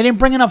barbecue and they didn't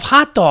bring enough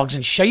hot dogs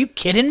and shit. Are you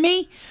kidding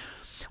me?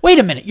 Wait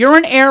a minute, you're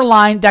an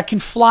airline that can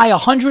fly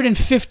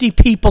 150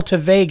 people to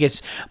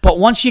Vegas, but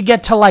once you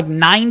get to like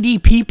 90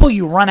 people,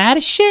 you run out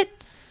of shit?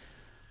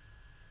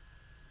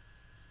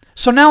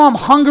 So now I'm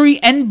hungry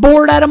and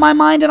bored out of my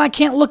mind and I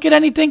can't look at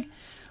anything?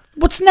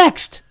 What's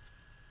next?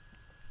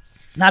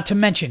 Not to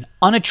mention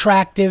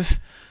unattractive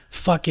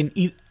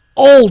fucking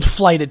old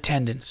flight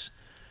attendants.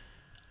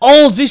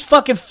 These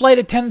fucking flight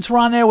attendants were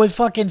on there with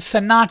fucking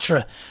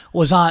Sinatra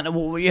was on. If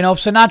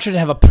Sinatra didn't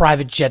have a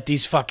private jet,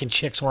 these fucking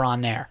chicks were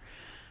on there.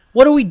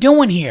 What are we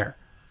doing here?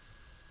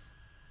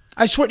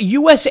 I swear,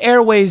 U.S.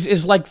 Airways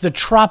is like the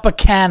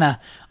Tropicana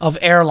of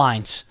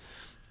airlines.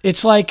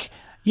 It's like,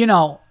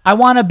 I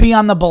want to be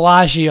on the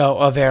Bellagio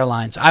of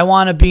airlines. I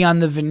want to be on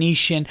the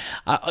Venetian,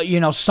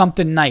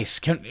 something nice,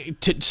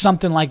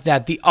 something like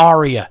that, the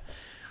Aria.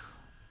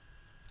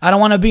 I don't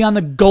want to be on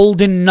the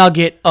Golden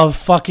Nugget of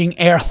fucking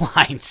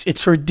airlines.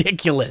 It's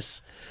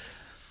ridiculous.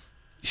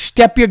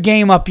 Step your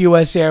game up,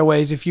 U.S.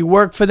 Airways. If you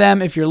work for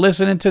them, if you're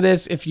listening to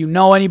this, if you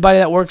know anybody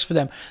that works for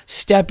them,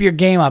 step your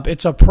game up.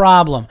 It's a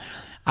problem.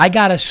 I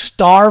got to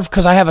starve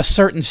because I have a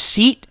certain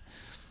seat.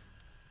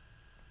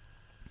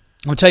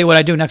 I'm going to tell you what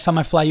I do next time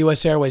I fly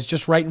U.S. Airways,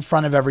 just right in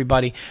front of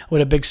everybody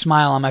with a big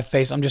smile on my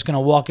face. I'm just going to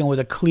walk in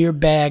with a clear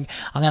bag.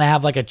 I'm going to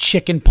have like a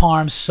chicken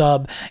parm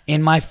sub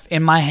in my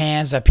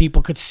hands that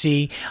people could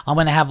see. I'm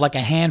going to have like a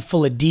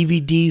handful of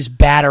DVDs,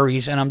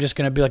 batteries, and I'm just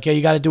going to be like, yeah,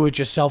 you got to do it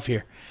yourself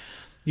here.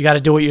 You got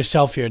to do it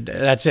yourself here.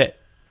 That's it.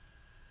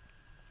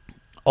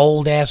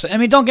 Old ass. I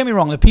mean, don't get me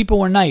wrong. The people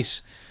were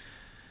nice.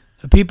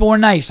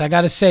 I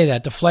got to say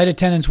that. The flight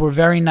attendants were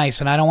very nice,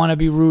 and I don't want to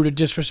be rude or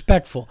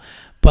disrespectful.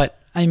 But,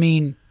 I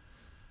mean,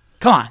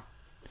 come on.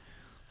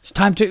 It's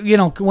time to,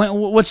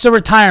 what's the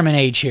retirement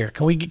age here?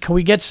 Can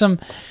we get some,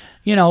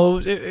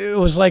 it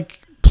was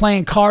like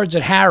playing cards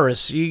at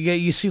Harris.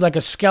 You see like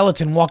a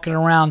skeleton walking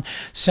around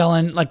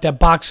selling like that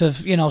box of,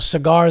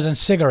 cigars and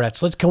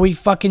cigarettes. Can we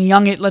fucking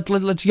young it?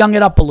 Let's young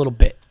it up a little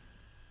bit.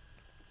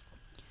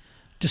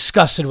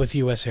 Disgusted with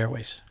U.S.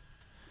 Airways.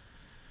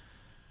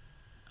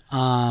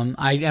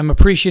 I am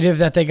appreciative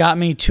that they got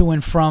me to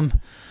and from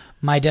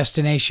my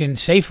destination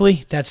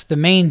safely. That's the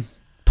main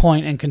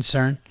point and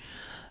concern.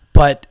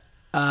 But,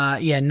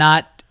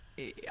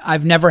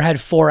 I've never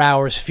had 4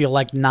 hours feel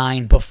like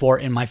 9 before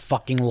in my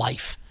fucking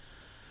life.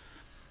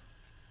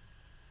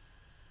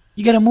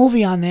 You get a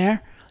movie on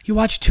there, you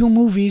watch 2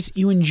 movies,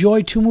 you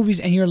enjoy 2 movies,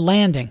 and you're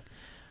landing.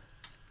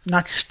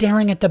 Not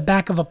staring at the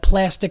back of a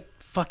plastic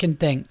fucking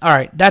thing. All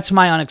right, that's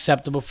my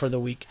unacceptable for the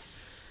week.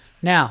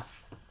 Now,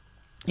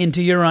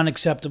 into your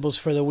unacceptables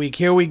for the week.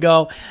 Here we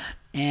go.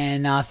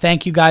 And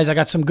thank you guys. I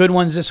got some good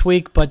ones this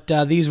week, but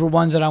these were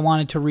ones that I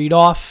wanted to read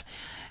off.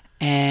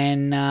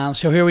 And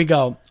so here we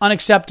go.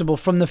 Unacceptable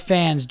from the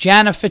fans.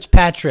 Jana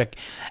Fitzpatrick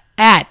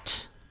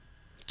at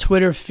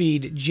Twitter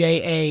feed,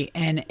 JANA_Fitz,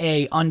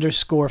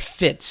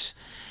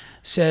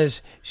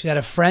 says she's at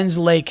a friend's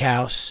lake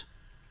house,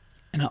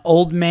 and an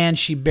old man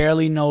she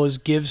barely knows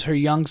gives her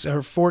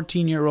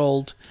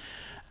 14-year-old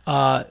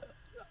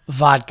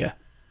vodka,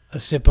 a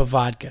sip of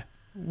vodka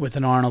with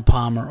an Arnold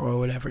Palmer or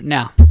whatever.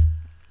 Now,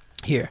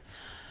 here.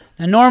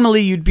 Now,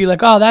 normally you'd be like,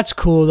 oh, that's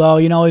cool, though.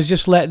 He's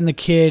just letting the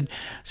kid,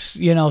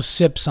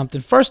 sip something.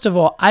 First of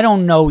all, I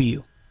don't know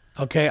you.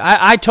 Okay,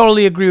 I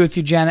totally agree with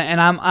you, Jenna. And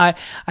I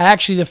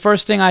actually, the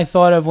first thing I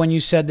thought of when you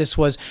said this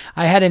was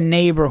I had a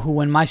neighbor who,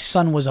 when my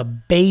son was a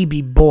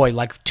baby boy,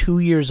 like 2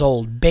 years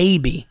old,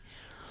 baby,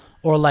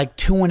 or like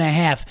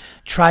 2.5,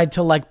 tried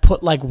to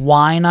put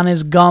wine on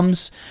his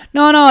gums.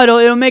 No,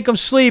 it'll make him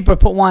sleep, or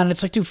put wine. And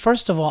it's like, dude,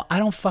 first of all, I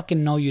don't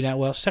fucking know you that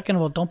well. Second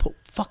of all, don't put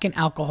fucking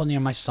alcohol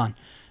near my son.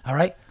 All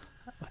right?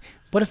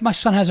 What if my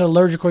son has an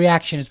allergic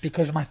reaction? It's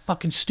because my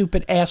fucking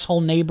stupid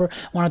asshole neighbor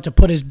wanted to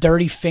put his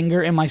dirty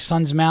finger in my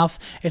son's mouth.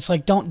 It's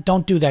like,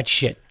 don't do that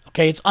shit.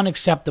 Okay? It's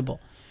unacceptable.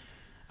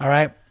 All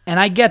right? And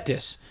I get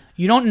this.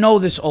 You don't know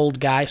this old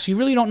guy, so you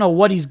really don't know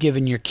what he's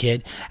giving your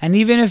kid. And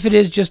even if it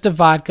is just a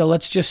vodka,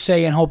 let's just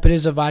say and hope it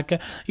is a vodka,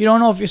 you don't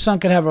know if your son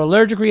could have an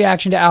allergic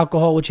reaction to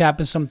alcohol, which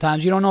happens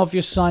sometimes. You don't know if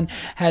your son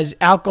has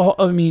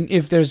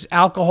if there's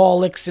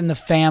alcoholics in the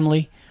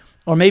family.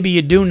 Or maybe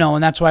you do know,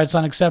 and that's why it's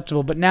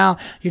unacceptable. But now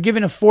you're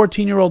giving a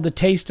 14-year-old the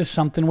taste of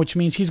something, which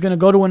means he's going to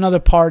go to another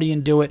party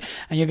and do it,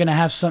 and you're going to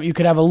have you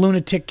could have a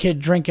lunatic kid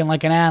drinking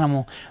like an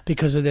animal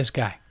because of this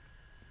guy.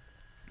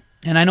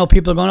 And I know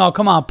people are going, oh,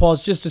 come on, Paul,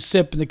 it's just a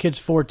sip, and the kid's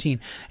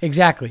 14.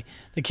 Exactly.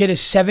 The kid is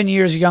 7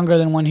 years younger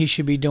than when he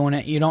should be doing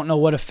it. You don't know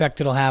what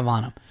effect it'll have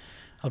on him.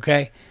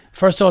 Okay?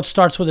 First of all, it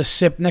starts with a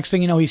sip. Next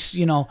thing you know, he's,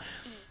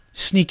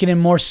 sneaking in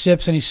more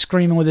sips, and he's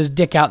screaming with his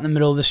dick out in the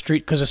middle of the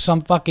street because of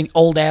some fucking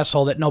old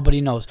asshole that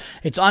nobody knows.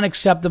 It's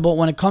unacceptable.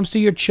 When it comes to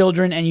your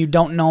children and you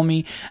don't know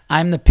me,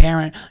 I'm the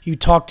parent. You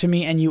talk to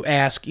me and you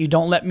ask. You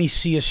don't let me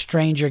see a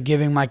stranger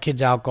giving my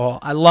kids alcohol.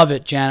 I love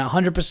it, Janet.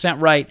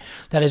 100% right.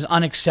 That is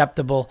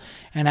unacceptable,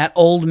 and that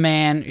old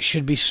man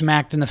should be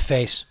smacked in the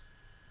face.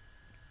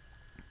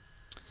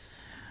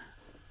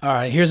 All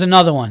right, here's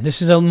another one.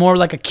 This is more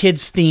like a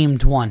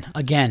kids-themed one.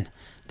 Again,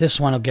 this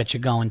one will get you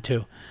going,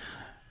 too.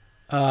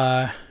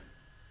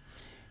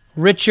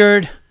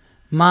 Richard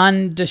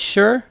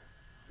Mondesher,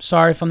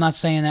 sorry if I'm not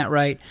saying that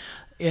right.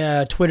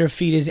 Twitter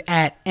feed is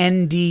at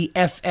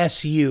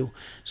NDFSU.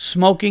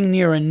 Smoking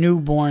near a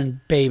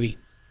newborn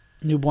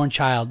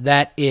child.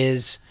 That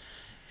is,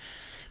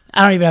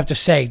 I don't even have to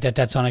say that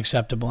that's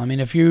unacceptable. I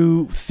mean, if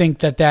you think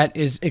that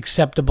is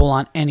acceptable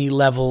on any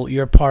level,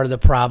 you're part of the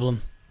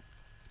problem,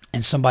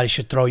 and somebody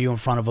should throw you in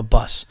front of a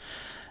bus.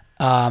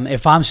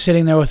 If I'm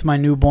sitting there with my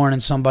newborn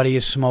and somebody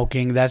is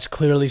smoking, that's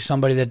clearly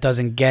somebody that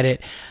doesn't get it.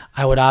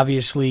 I would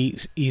obviously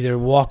either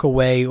walk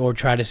away or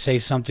try to say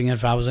something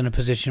if I was in a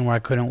position where I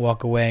couldn't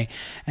walk away.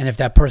 And if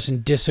that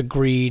person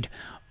disagreed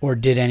or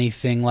did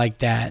anything like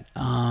that,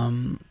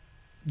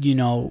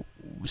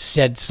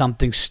 said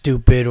something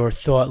stupid or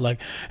thought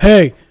like,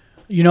 hey,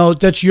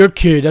 that's your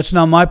kid. That's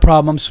not my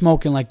problem. I'm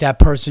smoking. Like, that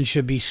person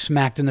should be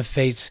smacked in the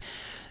face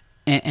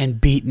and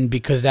beaten,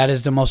 because that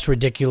is the most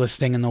ridiculous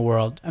thing in the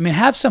world. I mean,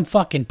 have some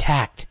fucking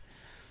tact.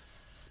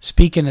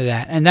 Speaking of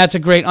that, and that's a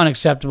great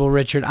unacceptable,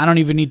 Richard. I don't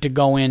even need to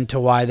go into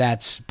why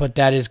but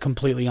that is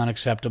completely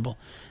unacceptable.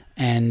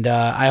 And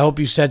I hope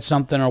you said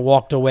something or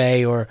walked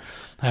away, or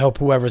I hope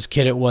whoever's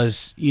kid it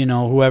was,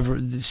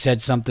 whoever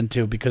said something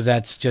too, because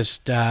that's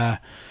just,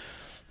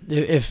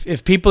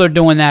 if people are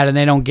doing that and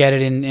they don't get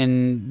it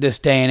in this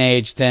day and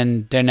age,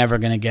 then they're never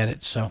going to get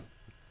it. So,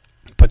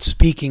 but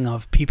speaking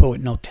of people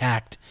with no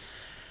tact,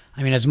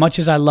 I mean, as much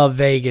as I love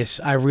Vegas,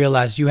 I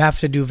realize you have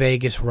to do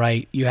Vegas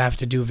right. You have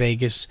to do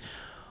Vegas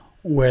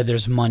where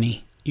there's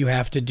money. You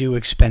have to do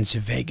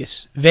expensive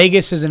Vegas.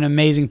 Vegas is an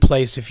amazing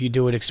place if you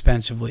do it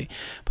expensively.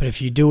 But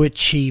if you do it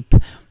cheap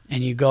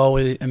and you go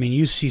with it, I mean,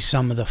 you see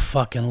some of the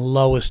fucking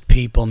lowest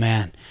people,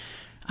 man.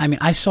 I mean,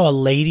 I saw a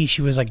lady,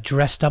 she was like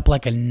dressed up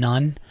like a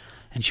nun,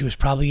 and she was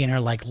probably in her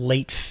like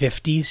late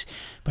 50s,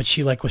 but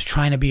she like was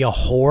trying to be a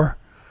whore.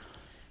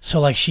 So,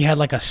 like, she had,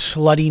 like, a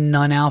slutty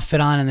nun outfit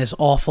on and this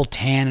awful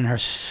tan, and her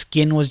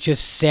skin was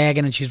just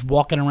sagging, and she's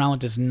walking around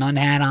with this nun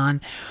hat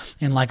on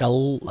in, like,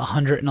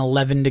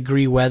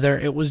 111-degree weather.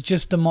 It was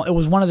just it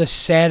was one of the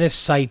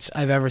saddest sights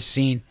I've ever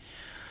seen.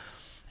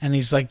 And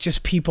these, like,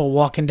 just people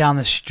walking down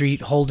the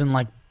street holding,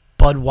 like,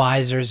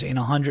 Budweisers in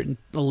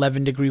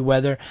 111-degree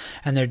weather,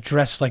 and they're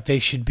dressed like they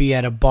should be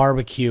at a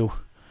barbecue.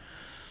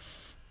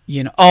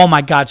 Oh,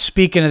 my God,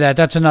 speaking of that,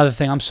 that's another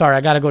thing. I'm sorry,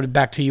 I got to go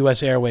back to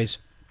U.S. Airways,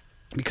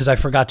 because I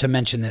forgot to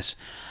mention this.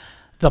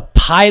 The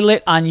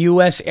pilot on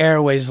U.S.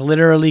 Airways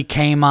literally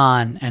came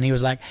on, and he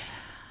was like,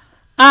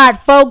 all right,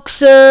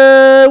 folks,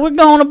 we're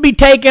going to be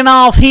taking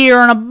off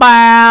here in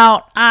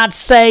about, I'd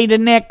say, the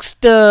next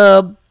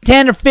 10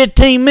 or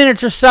 15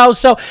 minutes or so.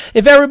 So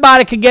if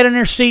everybody could get in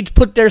their seats,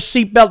 put their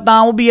seatbelt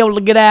on, we'll be able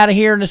to get out of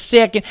here in a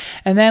second.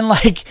 And then,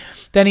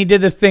 then he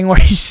did the thing where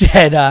he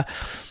said,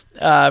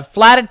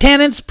 flight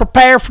attendants,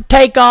 prepare for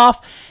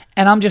takeoff.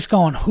 And I'm just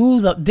going,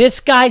 this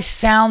guy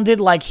sounded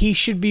like he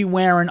should be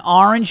wearing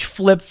orange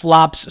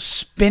flip-flops,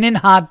 spinning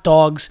hot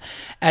dogs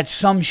at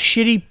some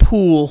shitty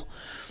pool,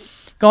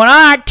 going,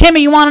 all right,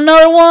 Timmy, you want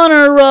another one,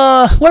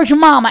 or where's your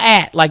mama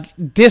at? Like,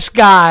 this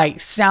guy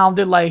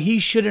sounded like he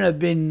shouldn't have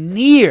been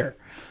near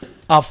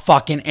a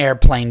fucking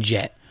airplane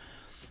jet.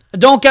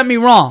 Don't get me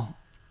wrong.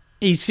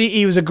 He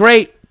did a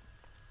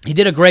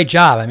great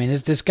job. I mean,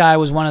 this guy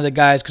was one of the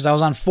guys, because I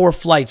was on 4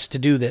 flights to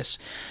do this.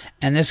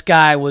 And this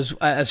guy was,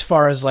 as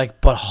far as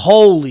like, but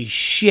holy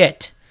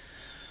shit.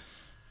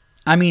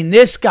 I mean,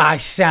 this guy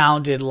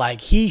sounded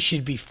like he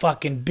should be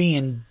fucking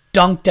being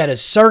dunked at a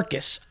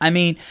circus. I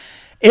mean,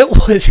 it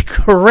was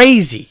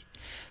crazy.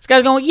 This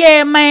guy's going,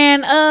 yeah,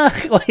 man.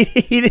 Like,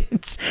 he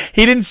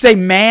didn't say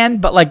man,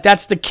 but like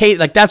that's the case.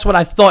 Like that's what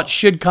I thought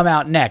should come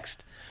out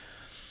next.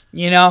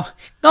 You know,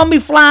 gonna be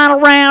flying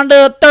around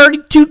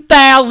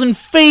 32,000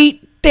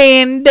 feet,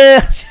 and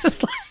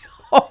just like,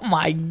 oh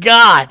my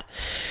god.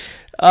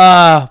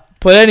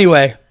 But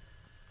anyway,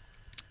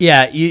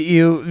 yeah,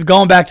 you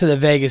going back to the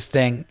Vegas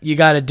thing, you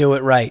got to do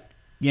it right.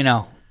 You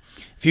know,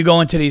 if you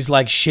go into these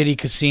like shitty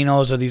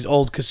casinos or these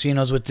old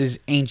casinos with these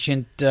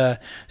ancient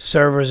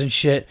servers and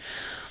shit,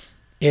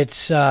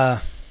 it's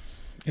you're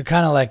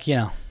kind of like, you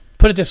know,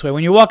 put it this way: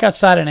 when you walk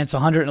outside and it's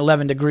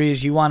 111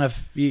 degrees, you want to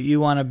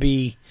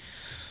be,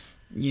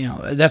 you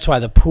know, that's why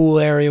the pool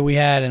area we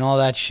had and all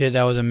that shit,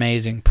 that was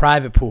amazing,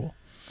 private pool.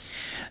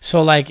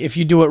 So like if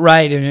you do it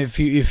right, and if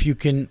you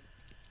can,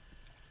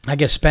 I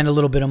guess, spend a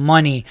little bit of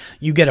money,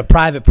 you get a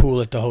private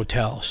pool at the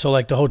hotel. So,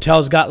 like, the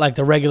hotel's got, like,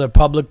 the regular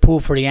public pool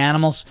for the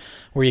animals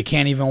where you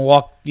can't even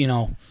walk, you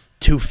know,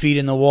 2 feet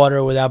in the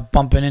water without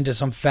bumping into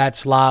some fat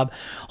slob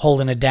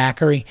holding a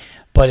daiquiri.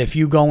 But if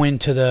you go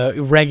into the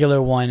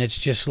regular one, it's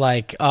just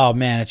like, oh,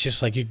 man, it's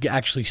just like you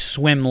actually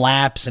swim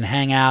laps and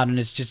hang out, and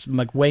it's just,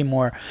 like, way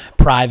more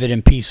private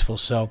and peaceful.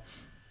 So,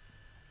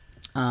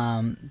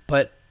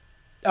 but,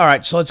 all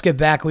right, so let's get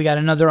back. We got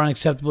another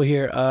unacceptable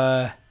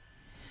here.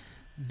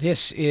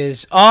 This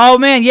is, oh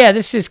man, yeah,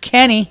 this is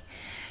Kenny.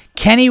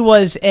 Kenny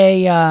was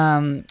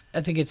I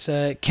think it's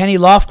Kenny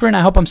Lofgren.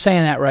 I hope I'm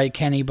saying that right,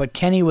 Kenny. But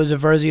Kenny was a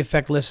Verzi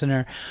Effect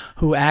listener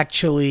who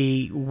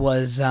actually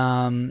was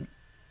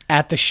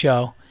at the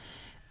show.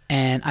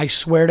 And I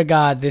swear to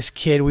God, this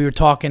kid, we were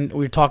talking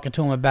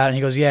to him about it, and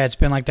he goes, yeah, it's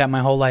been like that my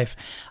whole life.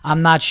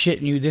 I'm not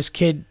shitting you.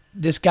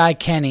 This guy,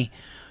 Kenny,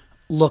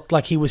 looked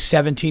like he was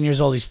 17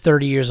 years old. He's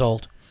 30 years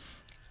old.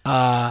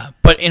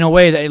 But in a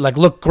way that, like,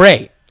 looked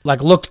great.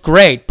 Like, looked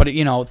great, but,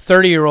 you know,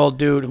 30-year-old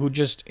dude who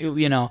just,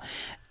 you know,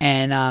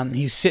 and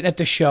he's sitting at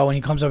the show, and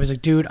he comes up, he's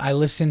like, dude, I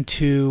listen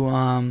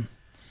to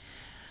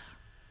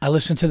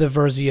the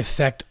Verzi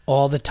Effect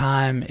all the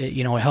time. It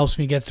helps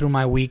me get through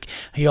my week.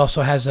 He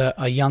also has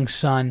a young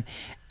son,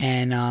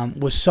 and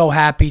was so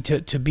happy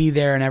to be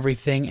there and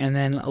everything. And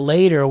then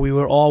later, we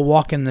were all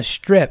walking the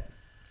strip,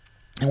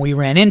 and we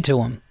ran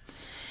into him.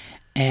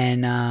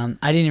 And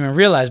I didn't even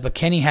realize, but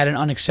Kenny had an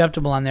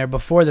unacceptable on there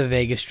before the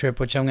Vegas trip,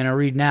 which I'm going to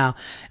read now.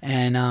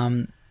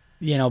 And,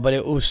 you know, but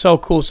it was so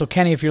cool. So,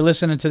 Kenny, if you're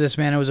listening to this,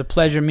 man, it was a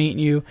pleasure meeting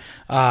you.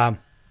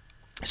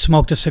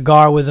 Smoked a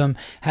cigar with him,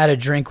 had a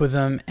drink with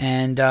him,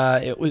 and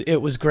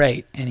it was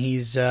great. And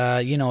he's,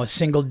 you know, a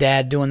single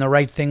dad doing the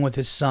right thing with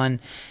his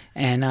son,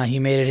 and he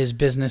made it his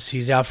business.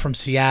 He's out from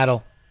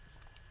Seattle.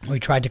 He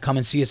tried to come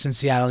and see us in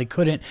Seattle. He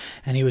couldn't,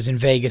 and he was in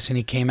Vegas, and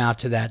he came out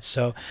to that.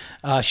 So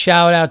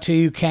shout out to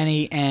you,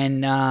 Kenny,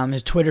 and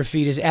his Twitter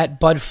feed is at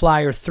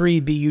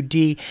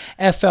Budflyer3,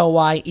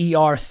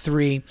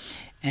 BUDFLYER3.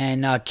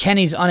 And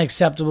Kenny's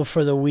unacceptable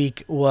for the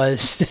week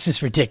was, this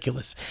is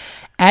ridiculous,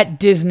 at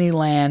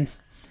Disneyland,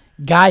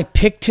 guy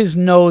picked his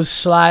nose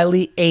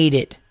slyly, ate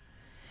it,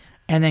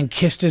 and then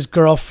kissed his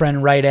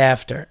girlfriend right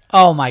after.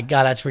 Oh, my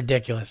God, that's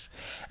ridiculous.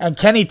 And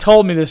Kenny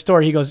told me this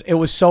story. He goes, it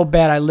was so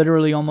bad, I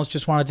literally almost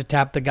just wanted to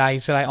tap the guy. He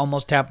said, I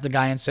almost tapped the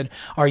guy and said,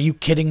 are you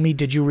kidding me?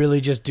 Did you really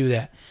just do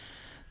that?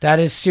 That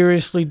is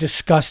seriously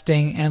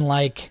disgusting and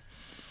like,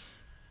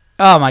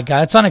 oh, my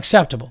God, it's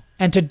unacceptable.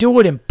 And to do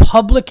it in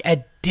public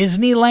at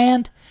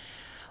Disneyland?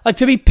 Like,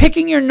 to be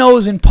picking your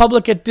nose in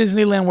public at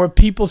Disneyland where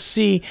people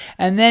see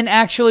and then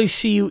actually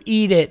see you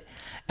eat it,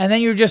 and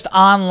then you're just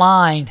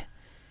online.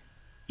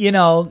 You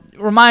know,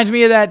 reminds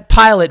me of that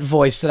pilot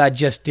voice that I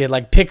just did.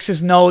 Like, picks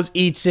his nose,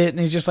 eats it, and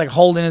he's just like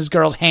holding his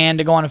girl's hand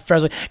to go on a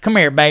Ferris. Like, come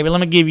here, baby, let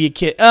me give you a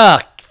kiss.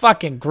 Ugh,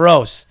 fucking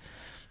gross.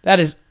 That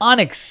is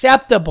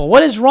unacceptable.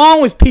 What is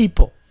wrong with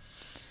people?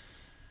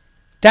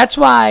 That's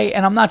why,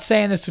 and I'm not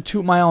saying this to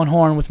toot my own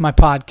horn with my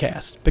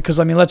podcast, because,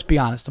 I mean, let's be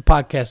honest, the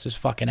podcast is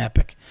fucking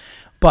epic.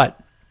 But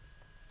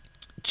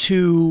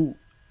to,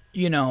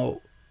 you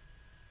know,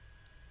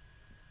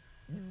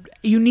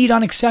 you need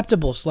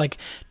unacceptables. Like,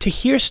 to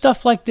hear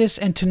stuff like this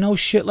and to know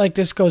shit like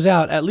this goes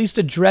out, at least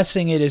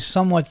addressing it is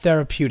somewhat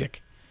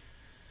therapeutic.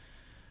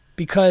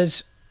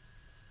 Because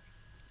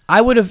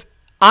I would have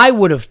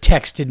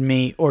texted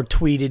me or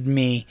tweeted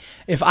me.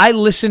 If I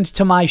listened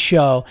to my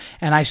show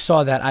and I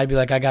saw that, I'd be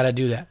like, I got to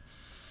do that.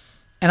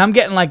 And I'm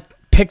getting like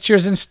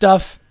pictures and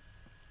stuff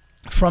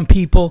from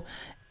people,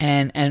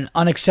 and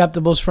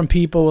unacceptables from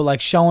people,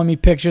 like showing me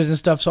pictures and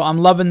stuff. So I'm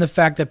loving the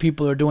fact that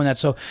people are doing that.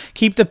 So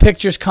keep the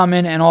pictures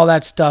coming and all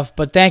that stuff.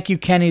 But thank you,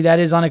 Kenny. That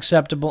is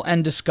unacceptable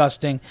and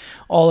disgusting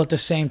all at the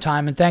same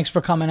time. And thanks for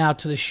coming out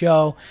to the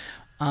show.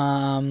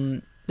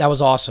 That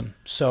was awesome.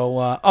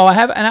 So,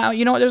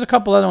 you know what? There's a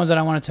couple other ones that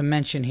I wanted to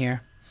mention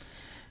here.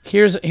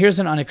 Here's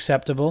an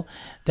unacceptable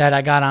that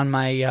I got on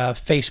my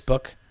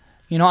Facebook.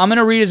 You know, I'm going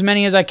to read as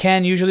many as I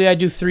can. Usually I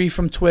do 3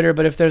 from Twitter,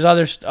 but if there's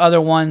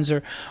other ones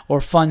or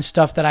fun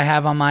stuff that I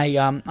have on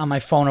my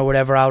phone or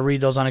whatever, I'll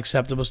read those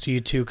unacceptables to you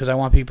too, because I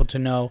want people to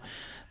know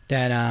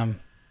that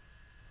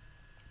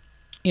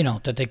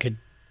that they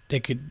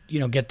could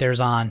get theirs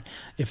on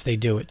if they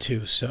do it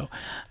too. So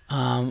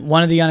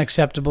one of the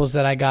unacceptables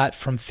that I got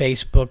from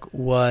Facebook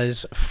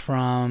was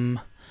from,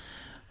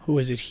 who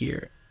is it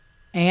here?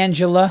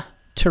 Angela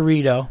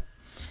Torito.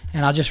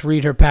 And I'll just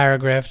read her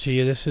paragraph to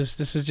you. This is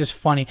just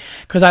funny,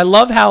 because I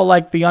love how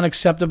like the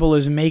unacceptable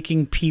is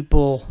making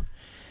people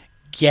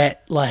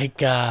get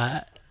like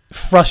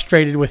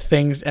frustrated with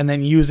things and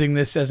then using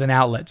this as an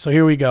outlet. So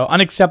here we go.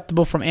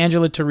 Unacceptable from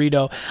Angela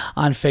Torito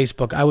on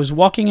Facebook. I was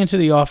walking into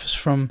the office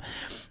from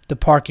the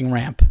parking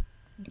ramp.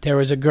 There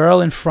was a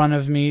girl in front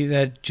of me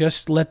that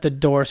just let the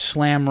door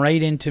slam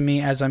right into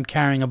me as I'm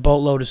carrying a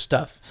boatload of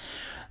stuff.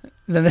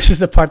 Then this is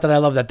the part that I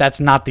love,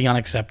 that's not the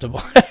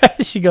unacceptable.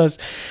 She goes,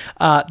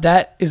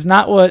 that is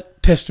not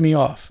what pissed me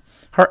off.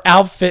 Her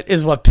outfit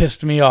is what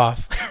pissed me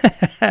off.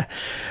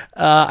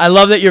 I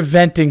love that you're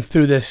venting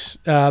through this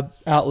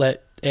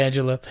outlet,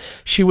 Angela.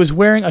 She was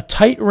wearing a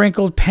tight,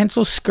 wrinkled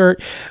pencil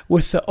skirt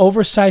with the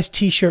oversized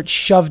T-shirt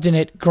shoved in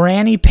it,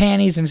 granny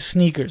panties, and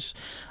sneakers.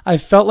 I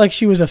felt like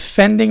she was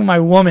offending my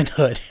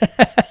womanhood.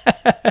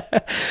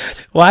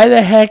 Why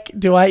the heck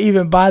do I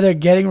even bother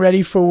getting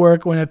ready for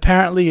work when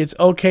apparently it's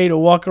okay to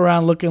walk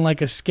around looking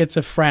like a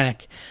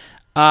schizophrenic?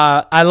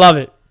 I love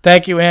it.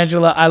 Thank you,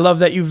 Angela. I love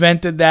that you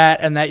vented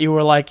that and that you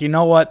were like, you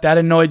know what? That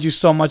annoyed you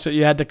so much that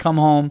you had to come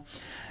home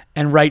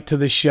and write to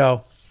the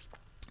show.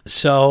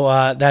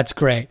 So that's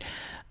great.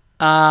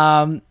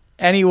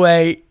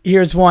 Anyway,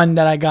 here's one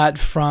that I got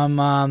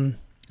from,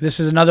 this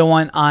is another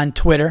one on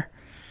Twitter.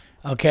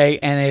 Okay,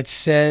 and it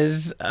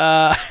says,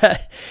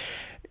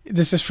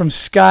 this is from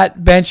Scott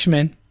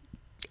Benchman,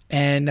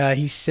 and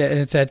he said,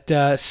 it's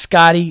at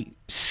Scotty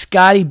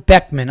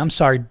Beckman. I'm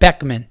sorry,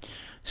 Beckman.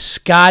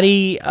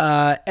 Scotty,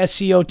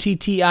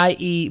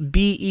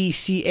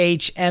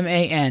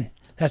 SCOTTIEBECHMAN.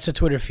 That's the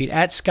Twitter feed.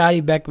 At Scotty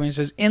Beckman. It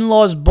says,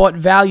 in-laws bought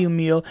value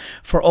meal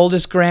for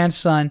oldest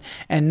grandson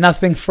and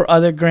nothing for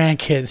other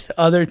grandkids.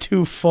 Other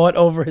two fought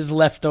over his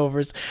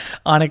leftovers.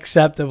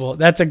 Unacceptable.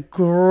 That's a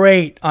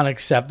great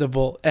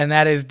unacceptable. And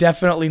that is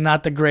definitely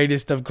not the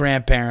greatest of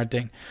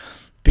grandparenting.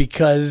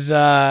 Because,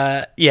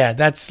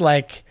 that's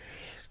like,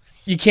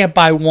 you can't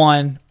buy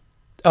one.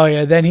 Oh,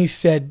 yeah. Then he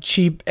said,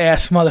 cheap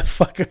ass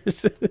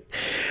motherfuckers.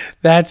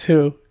 That's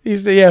who. He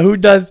said, yeah, who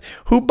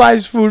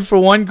buys food for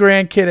one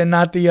grandkid and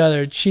not the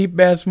other? Cheap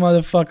ass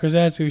motherfuckers.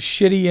 That's who.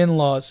 Shitty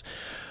in-laws.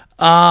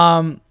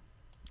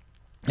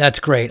 That's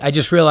great. I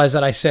just realized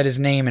that I said his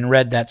name and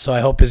read that, so I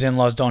hope his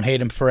in-laws don't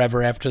hate him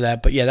forever after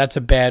that. But yeah, that's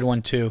a bad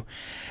one too.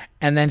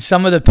 And then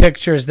some of the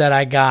pictures that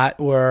I got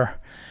were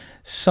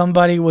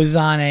somebody was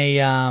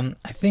on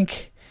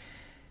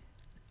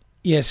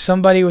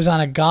somebody was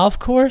on a golf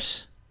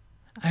course.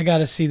 I got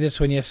to see this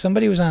one. Yeah,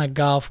 somebody was on a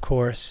golf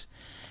course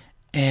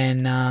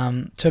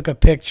and took a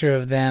picture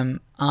of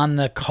them on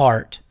the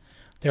cart.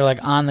 They're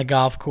like on the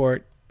golf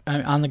course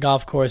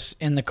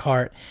in the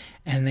cart,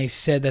 and they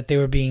said that they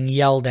were being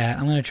yelled at.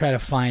 I'm going to try to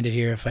find it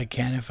here if I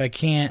can. If I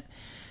can't,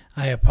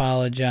 I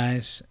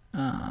apologize.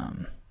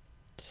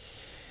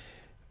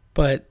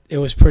 But it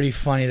was pretty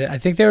funny. That I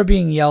think they were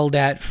being yelled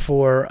at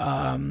for...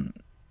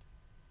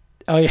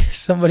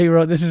 somebody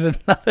wrote, this is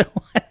another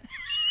one.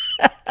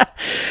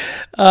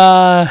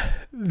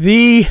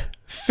 The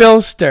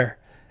Philster.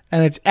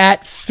 And it's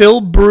at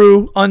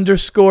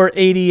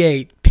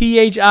philbrew_88.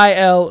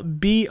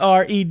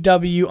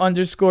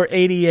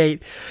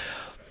 PHILBREW_88.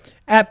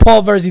 At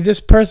Paul Verzi,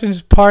 this person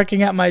is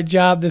parking at my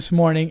job this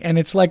morning, and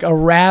it's like a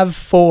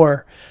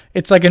RAV4.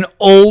 It's like an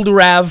old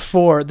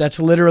RAV4 that's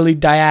literally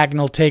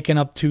diagonal, taking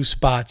up 2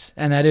 spots.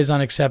 And that is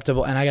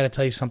unacceptable. And I got to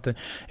tell you something.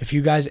 If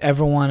you guys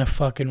ever want to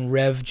fucking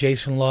rev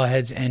Jason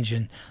Lawhead's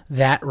engine,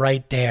 that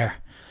right there,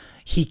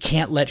 he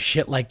can't let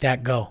shit like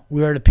that go.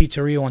 We were at a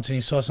pizzeria once, and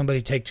he saw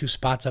somebody take 2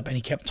 spots up, and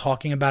he kept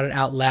talking about it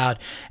out loud,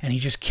 and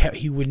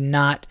he would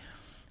not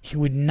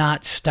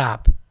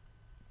stop.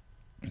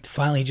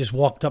 Finally, he just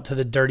walked up to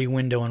the dirty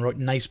window and wrote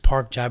nice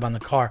park job on the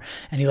car,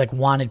 and he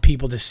wanted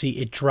people to see.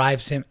 It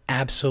drives him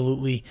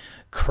absolutely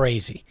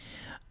crazy.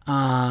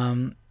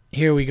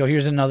 Here we go.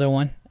 Here's another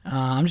one.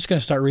 I'm just going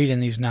to start reading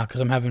these now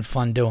because I'm having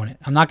fun doing it.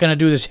 I'm not going to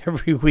do this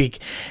every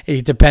week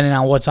depending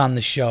on what's on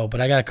the show,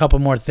 but I got a couple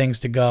more things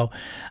to go.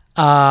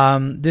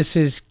 This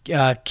is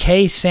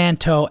K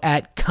Santo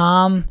at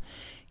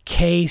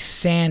K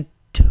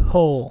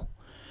Santo.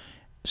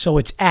 So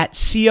it's at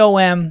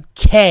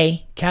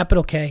COMK,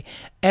 capital K,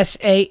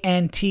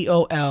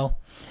 SANTOL.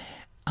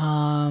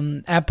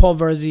 At Paul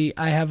Verzi,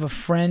 I have a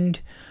friend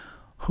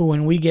who,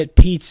 when we get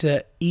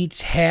pizza,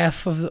 eats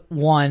half of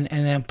one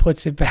and then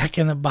puts it back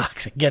in the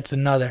box and gets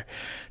another.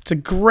 It's a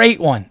great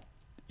one.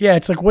 Yeah,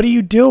 it's like, what are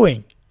you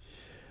doing?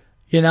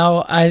 That's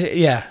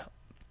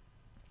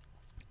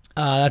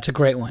a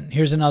great one.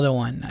 Here's another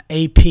one.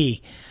 AP.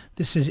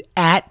 This is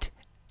at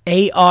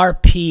AR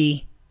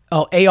Proctor.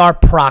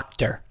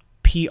 Procter.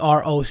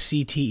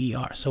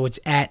 So it's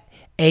at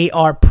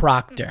AR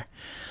Proctor.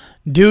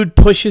 Dude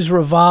pushes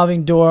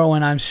revolving door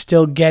when I'm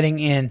still getting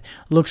in.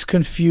 Looks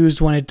confused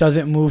when it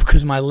doesn't move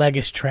because my leg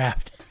is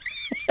trapped.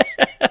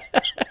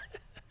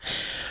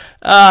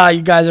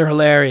 You guys are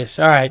hilarious.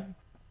 All right.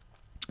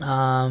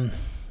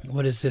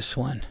 What is this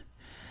one?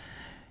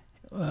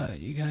 What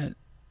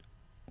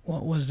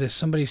was this?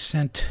 Somebody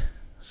sent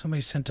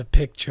a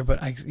picture, but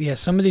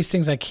some of these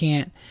things I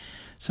can't.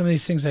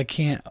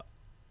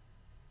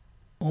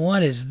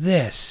 What is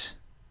this?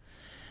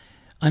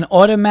 An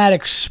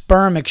automatic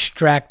sperm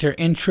extractor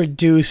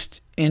introduced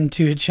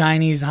into a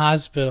Chinese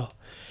hospital.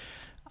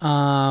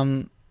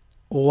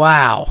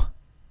 Wow.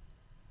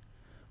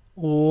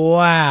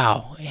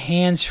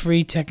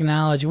 Hands-free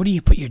technology. What do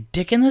you put your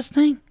dick in this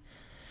thing?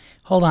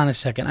 Hold on a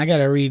second. I got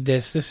to read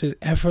this. This is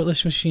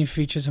effortless machine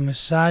features a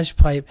massage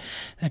pipe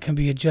that can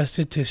be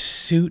adjusted to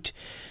suit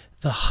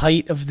the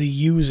height of the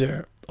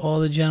user. All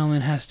the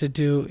gentleman has to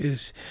do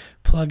is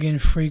plug in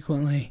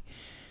frequently.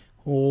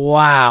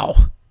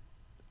 Wow.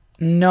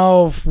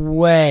 No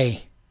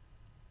way.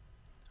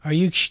 Are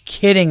you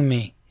kidding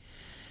me?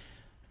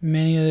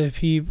 Many other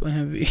people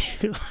have...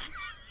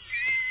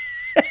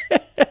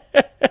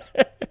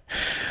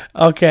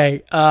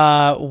 Okay.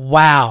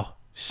 Wow.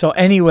 So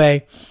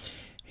anyway,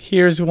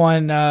 here's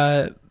one.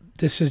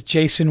 This is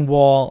Jason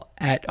Wall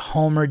at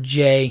Homer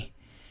J.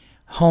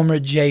 Homer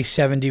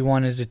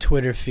J71 is the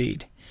Twitter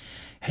feed.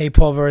 Hey,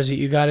 Paul Verzi,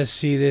 you got to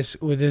see this.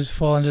 Would this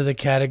fall under the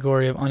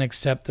category of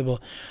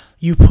unacceptable?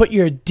 You put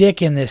your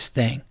dick in this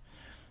thing,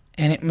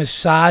 and it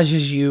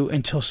massages you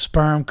until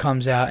sperm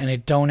comes out, and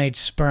it donates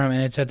sperm,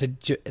 and it's at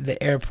the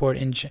airport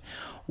in.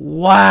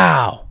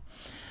 Wow.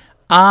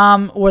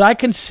 Would I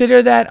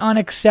consider that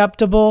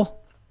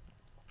unacceptable?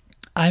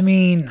 I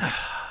mean,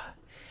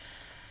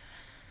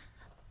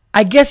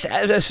 I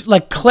guess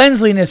like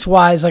cleanliness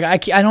wise, like I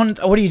don't.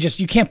 What do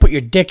you can't put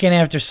your dick in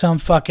after some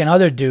fucking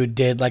other dude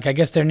did. Like I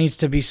guess there needs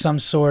to be some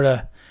sort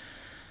of.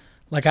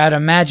 Like, I'd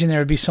imagine there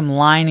would be some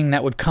lining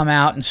that would come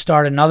out and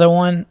start another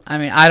one. I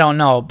mean, I don't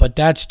know, but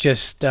that's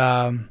just...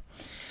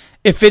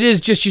 if it is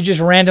just you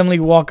just randomly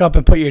walk up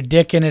and put your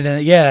dick in it,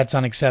 and yeah, that's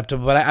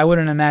unacceptable. But I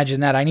wouldn't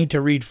imagine that. I need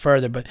to read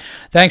further, but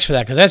thanks for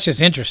that, because that's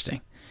just interesting.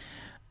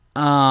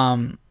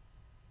 Wow,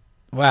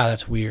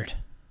 that's weird.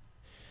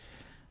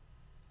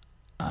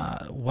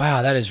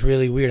 Wow, that is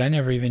really weird. I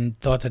never even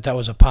thought that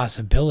was a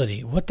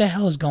possibility. What the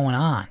hell is going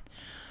on?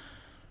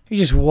 You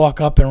just walk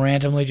up and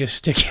randomly just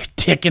stick your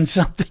dick in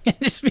something and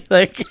just be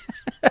like...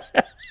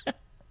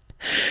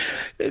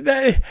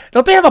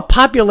 Don't they have a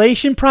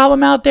population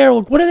problem out there?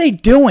 What are they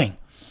doing?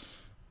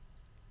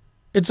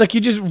 It's like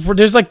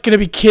there's like going to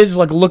be kids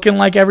like looking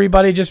like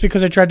everybody just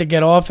because they tried to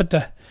get off at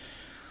the...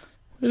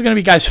 There's going to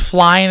be guys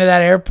flying to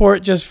that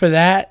airport just for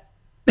that.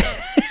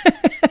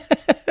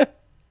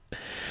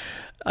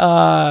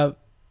 All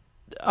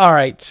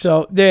right,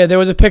 so there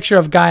was a picture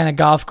of a guy on a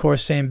golf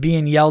course saying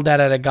being yelled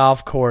at a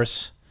golf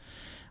course.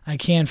 I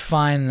can't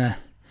find the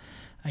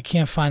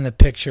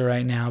picture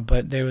right now,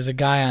 but there was a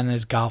guy on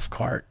his golf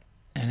cart,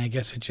 and I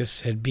guess it just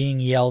said being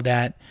yelled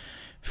at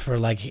for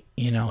like,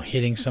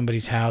 hitting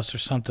somebody's house or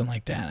something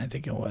like that. I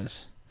think it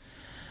was.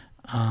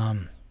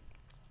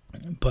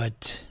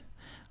 But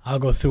I'll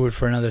go through it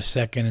for another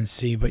second and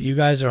see. But you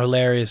guys are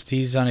hilarious.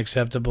 These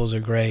unacceptables are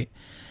great.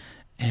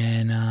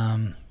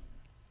 And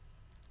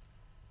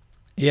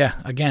yeah,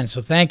 again,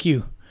 so thank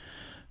you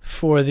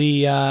for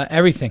the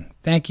everything.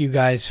 Thank you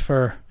guys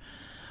for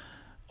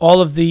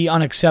all of the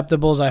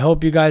unacceptables. I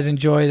hope you guys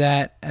enjoy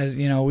that. As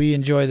you know, we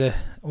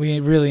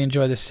really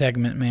enjoy the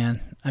segment, man.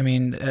 I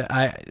mean,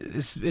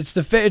 it's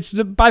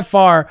by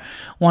far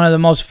one of the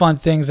most fun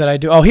things that I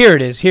do. Oh, here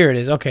it is.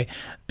 Okay,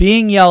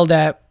 being yelled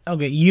at.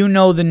 Okay,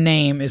 the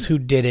name is who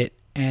did it,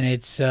 and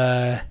it's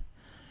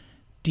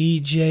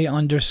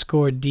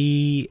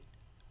DJ_DOUB,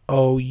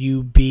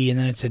 and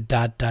then it's a ...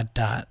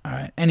 All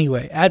right.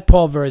 Anyway, at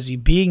Paul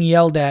Verzi, being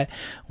yelled at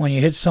when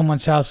you hit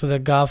someone's house at a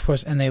golf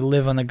course and they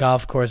live on the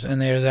golf course,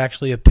 and there's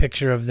actually a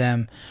picture of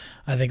them,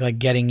 I think, like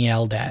getting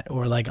yelled at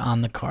or like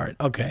on the cart.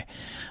 Okay.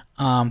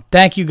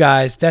 Thank you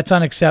guys. That's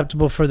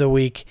unacceptable for the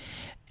week.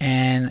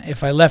 And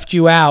if I left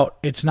you out,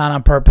 it's not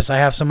on purpose. I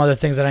have some other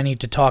things that I need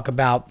to talk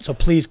about. So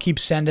please keep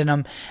sending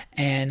them.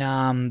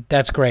 And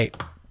that's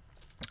great.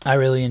 I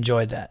really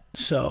enjoyed that.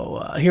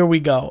 So here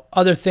we go.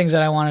 Other things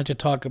that I wanted to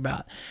talk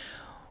about.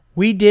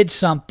 We did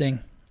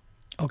something,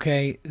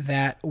 okay,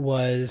 that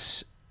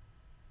was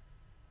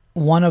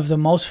one of the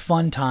most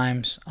fun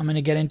times. I'm going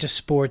to get into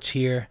sports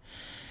here,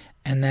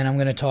 and then I'm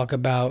going to talk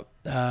about...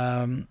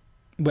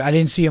 I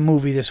didn't see a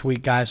movie this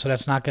week, guys, so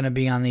that's not going to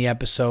be on the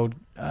episode.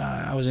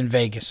 I was in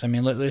Vegas. I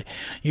mean,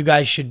 you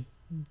guys should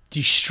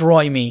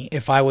destroy me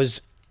if I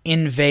was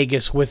in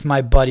Vegas with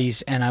my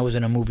buddies and I was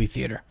in a movie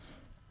theater.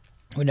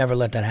 Would never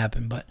let that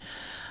happen. But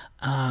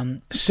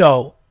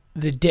so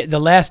the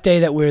last day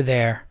that we were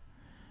there,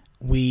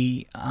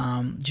 we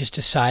just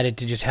decided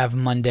to just have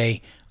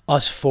Monday,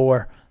 us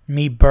four,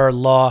 me, Burr,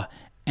 Law,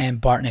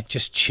 and Bartnick,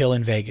 just chill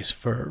in Vegas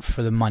for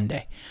the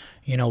Monday.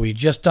 You know, we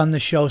just done the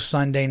show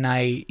Sunday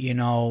night. You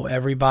know,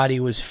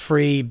 everybody was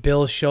free.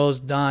 Bill's show's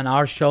done.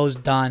 Our show's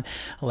done.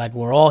 Like,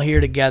 we're all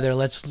here together.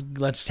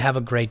 Let's have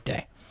a great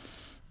day.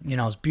 You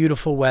know, it's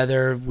beautiful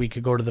weather. We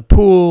could go to the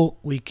pool.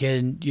 We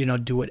can, you know,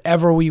 do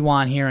whatever we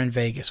want here in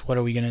Vegas. What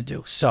are we going to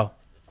do? So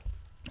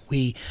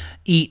we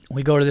eat.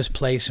 We go to this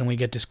place, and we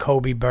get this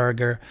Kobe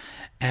burger.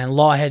 And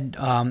Law had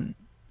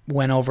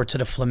went over to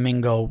the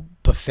Flamingo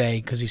buffet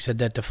because he said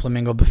that the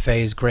Flamingo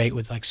buffet is great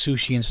with like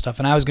sushi and stuff,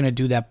 and I was going to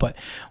do that, but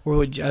I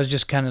was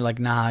just kind of like,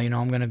 nah, you know,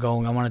 I'm going to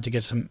go. I wanted to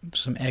get some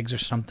eggs or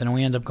something, and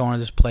we ended up going to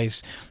this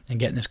place and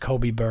getting this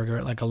Kobe burger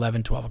at like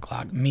 11, 12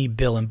 o'clock. Me,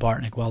 Bill, and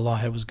Bartnick while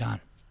Lawhead was gone.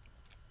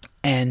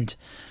 And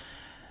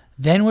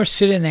then we're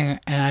sitting there,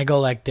 and I go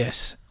like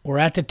this. We're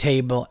at the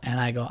table, and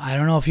I go, I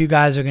don't know if you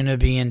guys are going to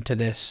be into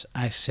this,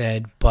 I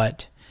said,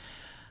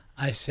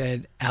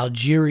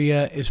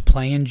 Algeria is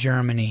playing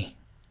Germany.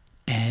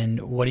 And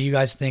what do you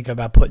guys think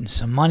about putting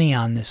some money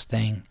on this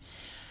thing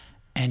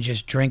and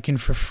just drinking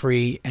for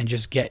free and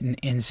just getting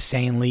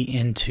insanely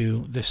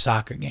into the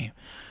soccer game?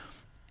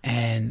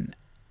 And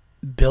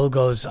Bill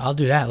goes, I'll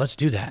do that. Let's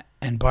do that.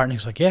 And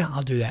Bartnick's like, yeah,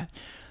 I'll do that.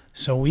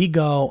 So we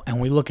go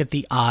and we look at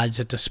the odds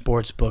at the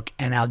sports book,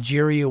 and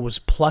Algeria was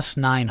plus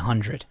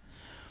 900,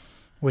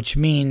 which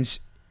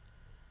means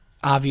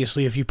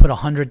obviously if you put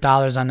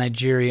 $100 on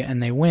Nigeria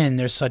and they win,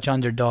 they're such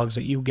underdogs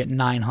that you get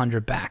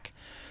 900 back.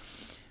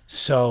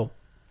 So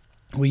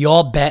we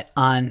all bet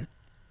on,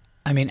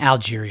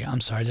 Algeria. I'm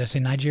sorry, did I say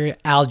Nigeria?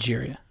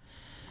 Algeria.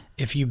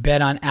 If you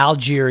bet on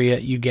Algeria,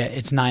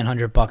 it's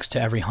 $900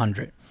 to every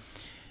 100.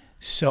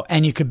 So,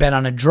 and you could bet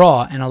on a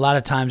draw, and a lot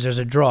of times there's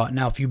a draw.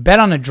 Now, if you bet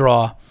on a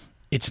draw,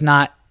 it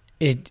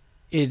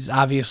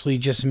obviously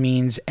just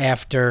means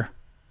after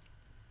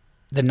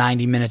the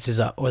 90 minutes is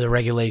up or the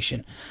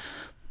regulation.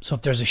 So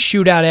if there's a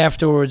shootout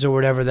afterwards or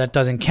whatever, that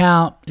doesn't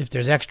count. If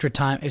there's extra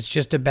time, it's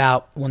just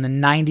about when the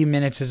 90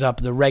 minutes is up,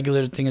 the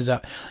regular thing is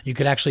up, you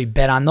could actually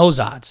bet on those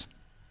odds.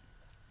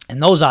 And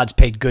those odds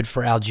paid good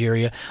for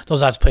Algeria.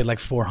 Those odds played like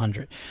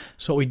 400.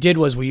 So what we did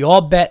was we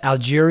all bet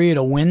Algeria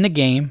to win the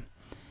game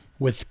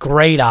with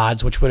great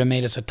odds, which would have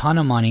made us a ton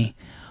of money.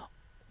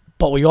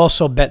 But we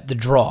also bet the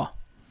draw,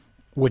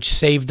 which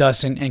saved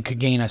us and could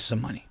gain us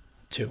some money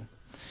too.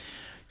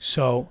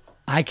 So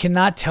I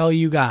cannot tell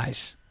you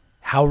guys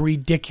how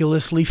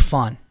ridiculously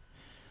fun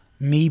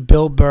me,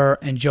 Bill Burr,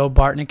 and Joe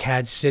Bartnick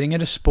had sitting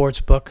at a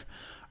sports book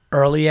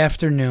early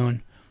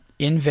afternoon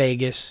in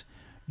Vegas,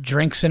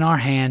 drinks in our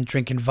hand,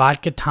 drinking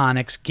vodka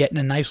tonics, getting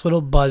a nice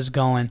little buzz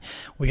going.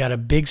 We got a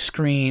big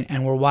screen,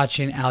 and we're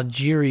watching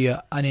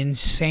Algeria, an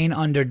insane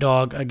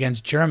underdog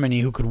against Germany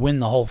who could win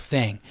the whole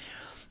thing.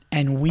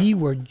 And we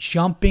were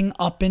jumping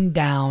up and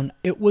down.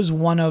 It was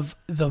one of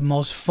the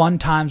most fun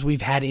times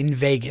we've had in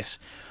Vegas.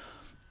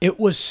 It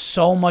was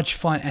so much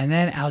fun. And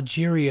then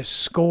Algeria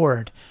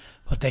scored,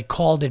 but they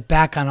called it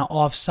back on an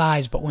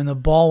offsides. But when the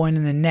ball went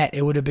in the net,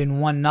 it would have been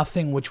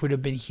 1-0, which would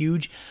have been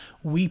huge.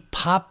 We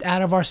popped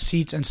out of our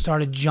seats and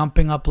started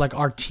jumping up like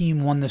our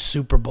team won the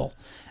Super Bowl.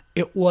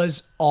 It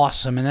was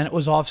awesome. And then it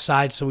was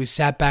offside, so we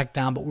sat back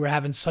down. But we were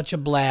having such a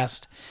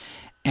blast.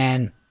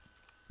 And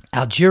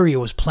Algeria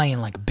was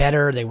playing like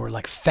better. They were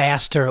like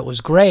faster. It was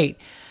great.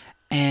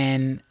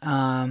 And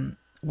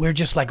we're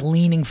just like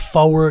leaning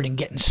forward and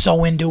getting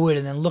so into it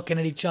and then looking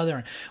at each other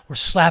and we're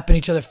slapping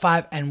each other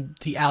 5. And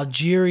the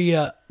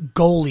Algeria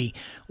goalie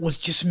was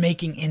just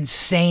making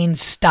insane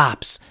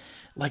stops.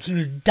 Like he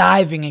was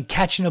diving and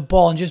catching a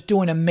ball and just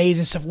doing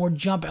amazing stuff. We're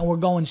jumping and we're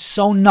going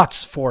so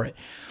nuts for it.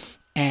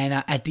 And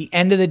at the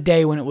end of the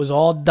day, when it was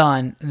all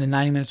done and the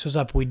 90 minutes was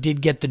up, we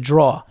did get the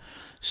draw.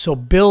 So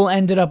Bill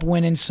ended up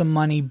winning some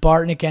money.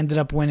 Bartnick ended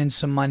up winning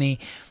some money.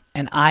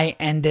 And I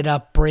ended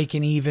up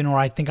breaking even, or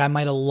I think I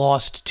might have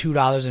lost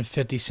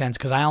 $2.50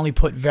 because I only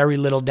put very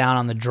little down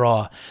on the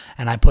draw,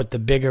 and I put the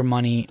bigger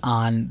money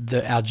on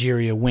the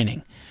Algeria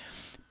winning.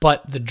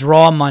 But the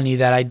draw money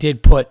that I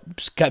did put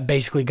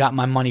basically got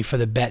my money for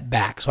the bet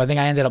back. So I think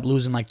I ended up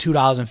losing like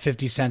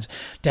 $2.50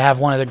 to have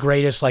one of the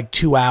greatest like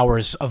 2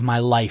 hours of my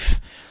life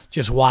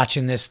just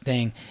watching this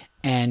thing.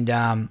 And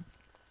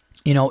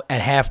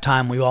at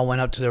halftime, we all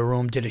went up to the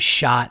room, did a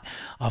shot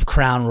of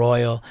Crown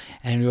Royal,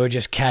 and we were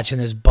just catching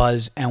this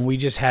buzz, and we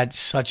just had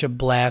such a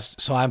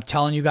blast. So I'm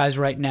telling you guys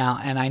right now,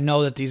 and I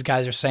know that these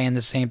guys are saying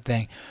the same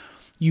thing.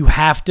 You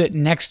have to,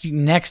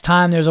 next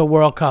time there's a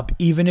World Cup,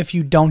 even if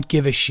you don't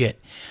give a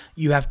shit,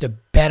 you have to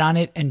bet on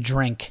it and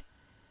drink,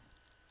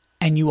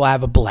 and you will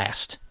have a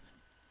blast.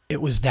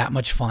 It was that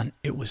much fun.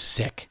 It was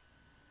sick.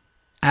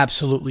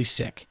 Absolutely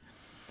sick.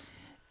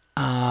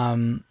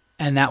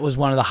 And that was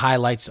one of the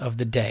highlights of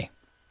the day.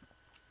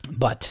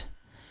 But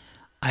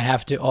I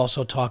have to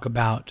also talk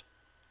about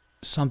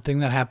something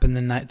that happened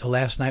the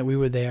last night we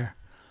were there.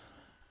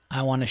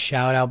 I want to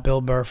shout out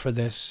Bill Burr for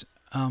this.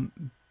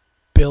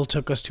 Bill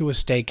took us to a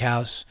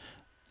steakhouse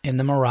in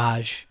the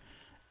Mirage,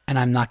 and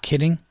I'm not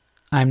kidding.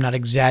 I'm not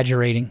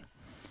exaggerating.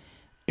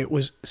 It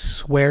was,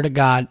 swear to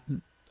God,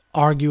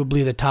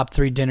 arguably the top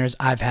 3 dinners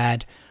I've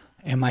had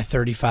in my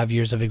 35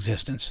 years of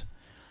existence.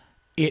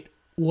 It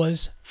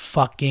was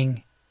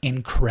fucking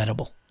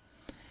incredible.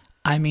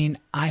 I mean,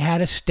 I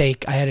had a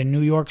steak. I had a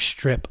New York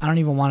strip. I don't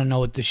even want to know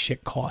what this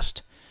shit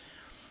cost.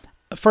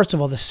 First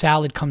of all, the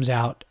salad comes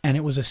out, and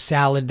it was a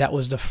salad that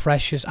was the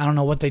freshest. I don't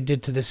know what they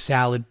did to this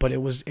salad, but it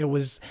was,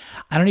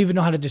 I don't even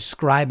know how to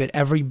describe it.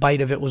 Every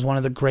bite of it was one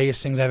of the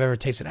greatest things I've ever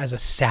tasted as a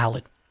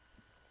salad.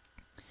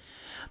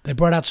 They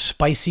brought out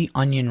spicy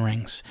onion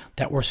rings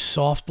that were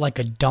soft like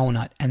a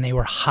donut, and they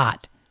were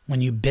hot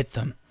when you bit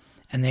them,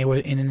 and they were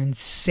in an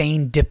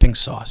insane dipping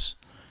sauce,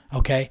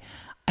 okay?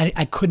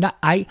 I could not,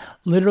 I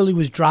literally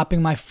was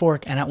dropping my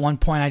fork, and at one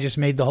point I just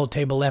made the whole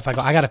table laugh. I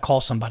go, I got to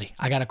call somebody.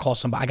 I got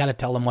to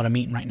tell them what I'm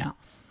eating right now.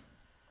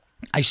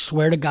 I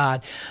swear to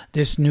God,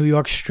 this New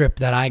York strip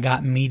that I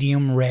got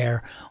medium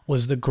rare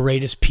was the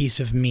greatest piece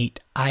of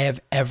meat I have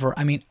ever,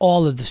 I mean,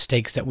 all of the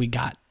steaks that we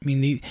got. I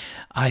mean,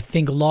 I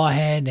think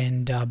Lawhead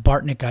and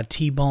Bartnick got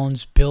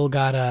T-bones. Bill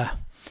got a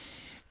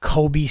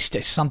Kobe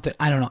steak, something,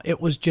 I don't know.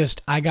 It was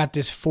just, I got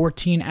this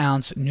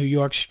 14-ounce New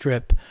York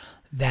strip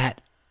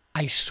that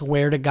I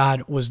swear to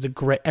God was the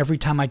great. Every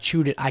time I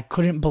chewed it, I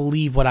couldn't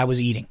believe what I was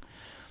eating.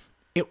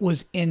 It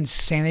was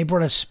insane. They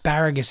brought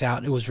asparagus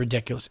out. It was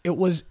ridiculous. It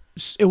was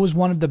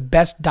one of the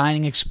best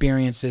dining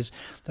experiences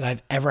that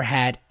I've ever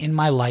had in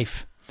my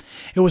life.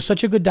 It was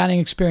such a good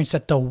dining experience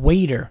that the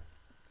waiter,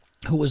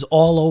 who was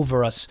all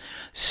over us,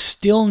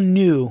 still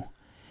knew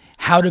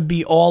how to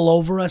be all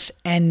over us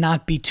and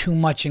not be too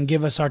much and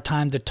give us our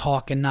time to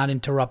talk and not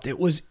interrupt. It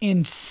was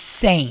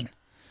insane.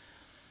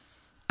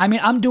 I mean,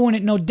 I'm doing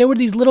it. No, there were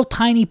these little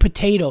tiny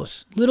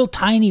potatoes, little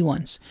tiny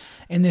ones,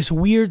 in this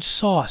weird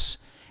sauce,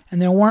 and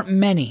there weren't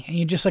many. And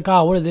you're just like,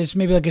 oh, what are this?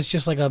 Maybe like it's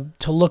just like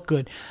to look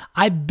good.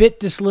 I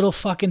bit this little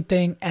fucking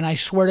thing, and I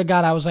swear to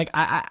God, I was like,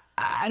 I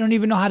don't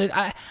even know how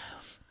to.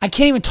 I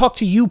can't even talk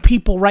to you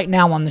people right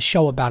now on the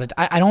show about it.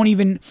 I don't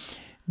even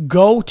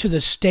go to the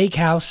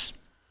steakhouse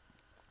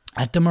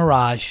at the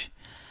Mirage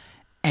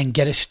and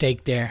get a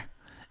steak there,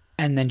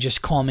 and then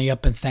just call me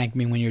up and thank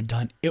me when you're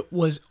done. It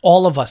was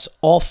all of us,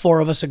 all 4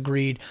 of us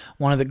agreed,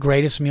 one of the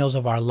greatest meals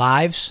of our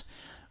lives.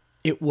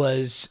 It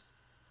was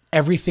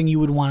everything you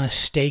would want a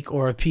steak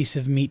or a piece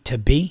of meat to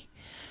be.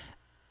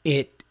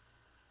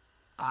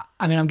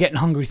 I mean, I'm getting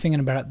hungry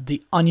thinking about it.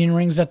 The onion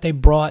rings that they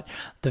brought,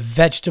 the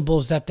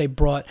vegetables that they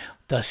brought,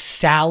 the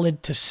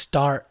salad to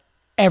start,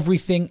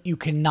 everything. You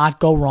cannot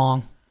go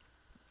wrong.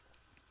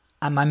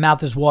 And my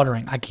mouth is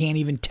watering. I can't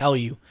even tell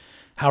you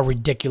how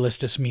ridiculous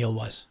this meal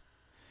was.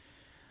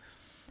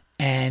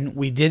 And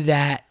we did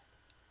that,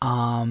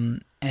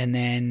 and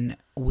then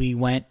we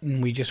went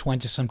and we just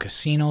went to some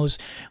casinos.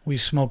 We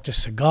smoked a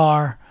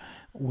cigar.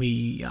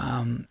 We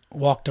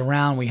walked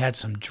around. We had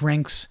some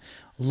drinks.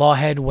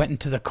 Lawhead went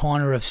into the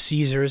corner of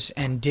Caesars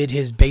and did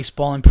his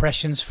baseball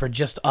impressions for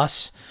just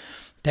us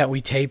that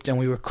we taped, and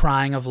we were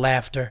crying of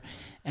laughter.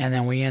 And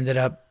then we ended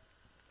up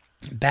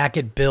back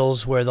at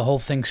Bill's, where the whole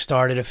thing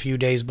started a few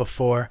days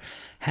before,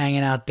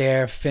 hanging out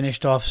there,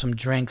 finished off some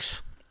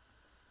drinks.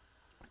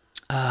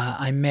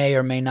 I may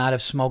or may not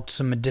have smoked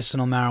some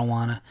medicinal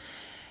marijuana,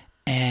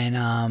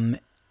 and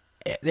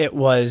it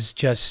was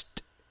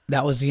just,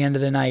 that was the end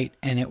of the night,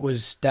 and it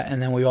was that, and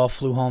then we all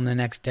flew home the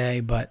next day.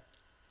 But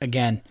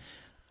again,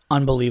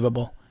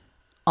 unbelievable.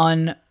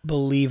 And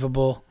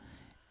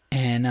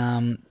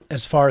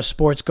as far as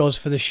sports goes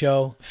for the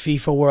show,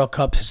 FIFA World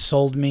Cup has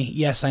sold me.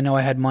 Yes, I know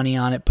I had money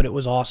on it, but it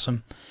was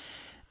awesome.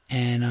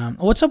 And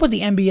what's up with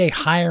the NBA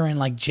hiring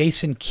like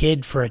Jason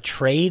Kidd for a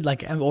trade,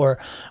 like or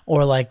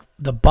like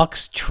the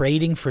Bucks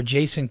trading for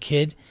Jason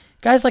Kidd?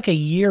 Guy's like a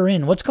year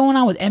in. What's going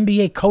on with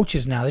NBA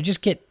coaches now? They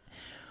just get,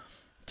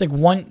 it's like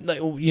one, like,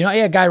 you know,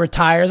 yeah, a guy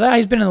retires.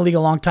 He's been in the league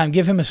a long time.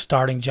 Give him a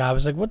starting job.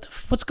 It's like,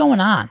 what's going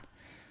on?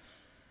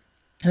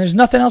 And there's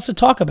nothing else to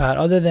talk about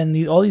other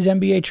than all these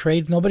NBA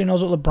trades. Nobody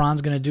knows what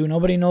LeBron's going to do.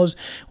 Nobody knows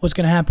what's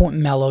going to happen with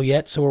Melo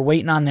yet, so we're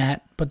waiting on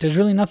that. But there's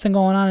really nothing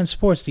going on in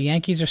sports. The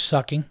Yankees are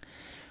sucking.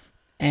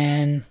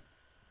 And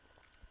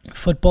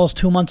football's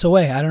 2 months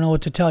away. I don't know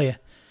what to tell you.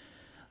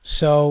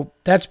 So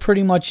that's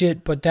pretty much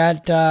it. But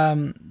that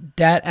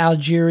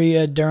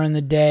Algeria during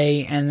the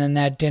day and then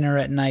that dinner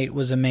at night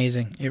was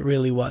amazing. It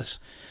really was.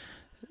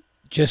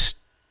 Just,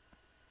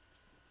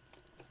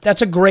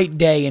 that's a great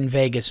day in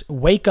Vegas.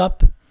 Wake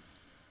up.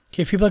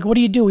 Okay, people are like, what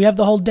do you do? We have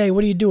the whole day.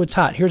 What do you do? It's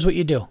hot. Here's what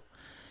you do.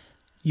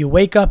 You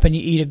wake up and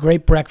you eat a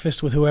great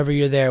breakfast with whoever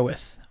you're there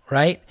with,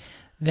 right?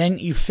 Then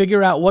you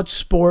figure out what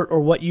sport or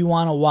what you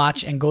want to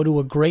watch and go to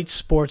a great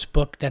sports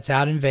book that's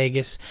out in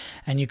Vegas,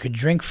 and you could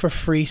drink for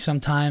free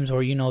sometimes,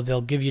 or, you know,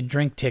 they'll give you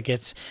drink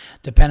tickets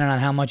depending on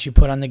how much you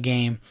put on the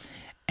game,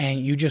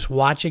 and you just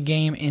watch a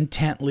game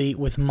intently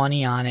with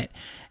money on it,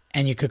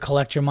 and you could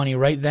collect your money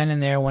right then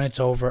and there when it's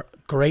over.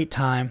 Great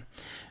time.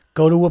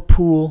 Go to a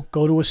pool,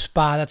 go to a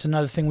spa. That's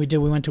another thing we did.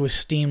 We went to a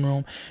steam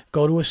room.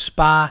 Go to a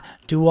spa,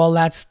 do all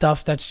that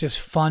stuff. That's just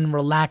fun,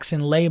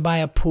 relaxing. Lay by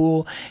a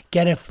pool,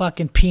 get a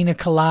fucking pina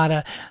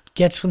colada,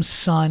 get some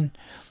sun.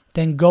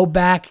 Then go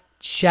back,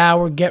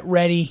 shower, get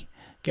ready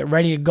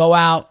to go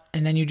out,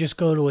 and then you just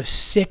go to a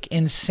sick,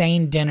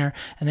 insane dinner,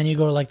 and then you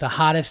go to like the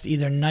hottest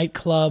either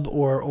nightclub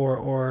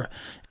or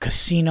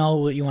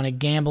casino that you want to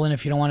gamble in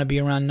if you don't want to be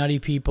around nutty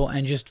people,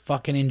 and just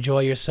fucking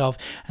enjoy yourself,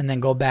 and then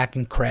go back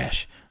and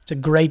crash. It's a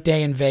great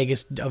day in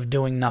Vegas of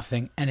doing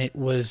nothing, and it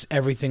was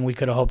everything we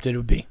could have hoped it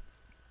would be.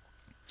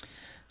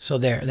 So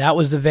there, that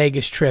was the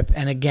Vegas trip,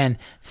 and again,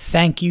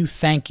 thank you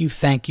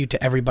to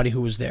everybody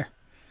who was there.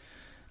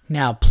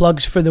 Now,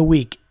 plugs for the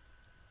week.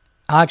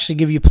 I'll actually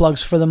give you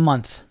plugs for the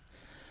month.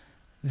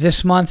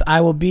 This month, I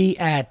will be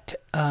at,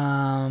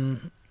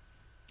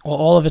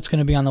 all of it's going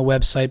to be on the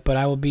website, but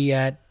I will be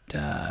at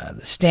the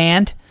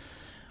Stand.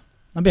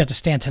 I'll be at the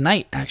Stand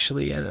tonight,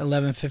 actually, at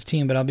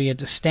 11:15, but I'll be at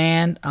the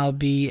Stand. I'll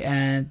be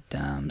at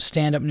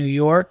Stand Up New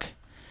York.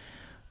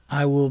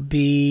 I will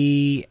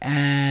be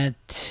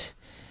at,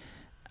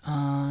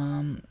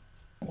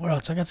 where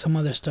else? I got some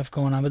other stuff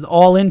going on, but the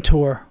All In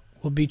Tour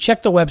will be,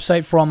 check the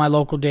website for all my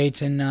local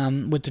dates,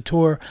 and with the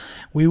tour,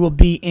 we will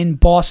be in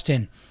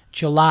Boston,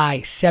 July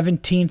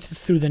 17th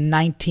through the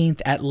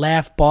 19th at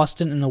Laugh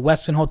Boston in the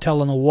Westin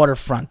Hotel on the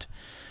waterfront.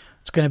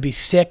 It's going to be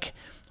sick.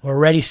 We're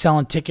already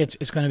selling tickets.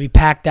 It's going to be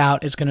packed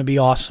out. It's going to be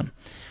awesome.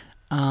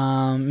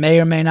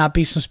 May or may not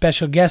be some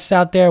special guests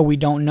out there. We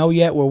don't know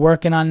yet. We're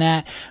working on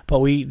that.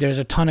 But there's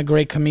a ton of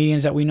great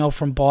comedians that we know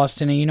from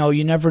Boston. And,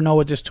 you never know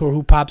with this tour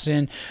who pops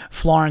in.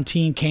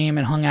 Florentine came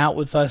and hung out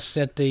with us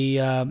at the,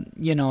 at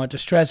the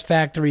Stress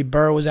Factory.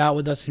 Burr was out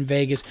with us in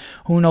Vegas.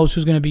 Who knows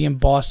who's going to be in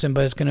Boston,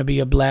 but it's going to be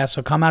a blast.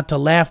 So come out to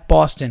Laugh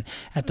Boston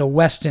at the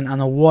Westin on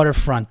the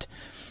waterfront.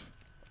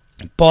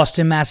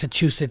 Boston,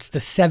 Massachusetts, the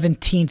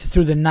 17th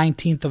through the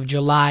 19th of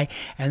July,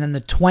 and then the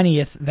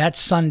 20th, that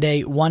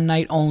Sunday, one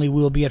night only,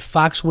 we will be at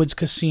Foxwoods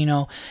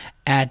Casino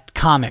at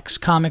Comics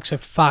at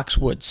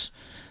Foxwoods.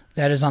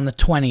 That is on the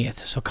 20th,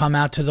 so come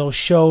out to those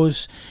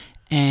shows,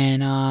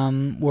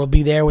 and we'll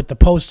be there with the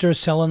posters,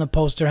 selling the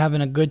poster, having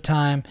a good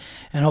time,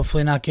 and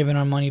hopefully not giving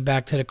our money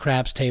back to the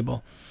craps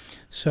table.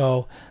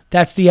 So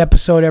that's the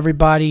episode,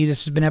 everybody.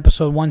 This has been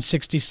episode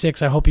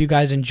 166. I hope you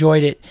guys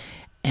enjoyed it.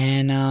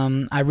 And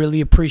I really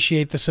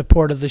appreciate the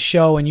support of the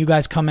show and you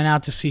guys coming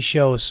out to see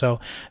shows. So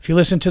if you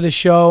listen to the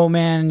show,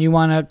 man, and you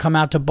want to come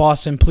out to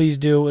Boston, please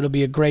do. It'll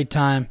be a great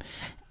time.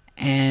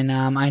 And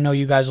I know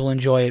you guys will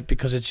enjoy it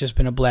because it's just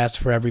been a blast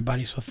for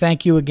everybody. So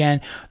thank you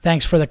again.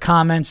 Thanks for the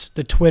comments,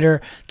 the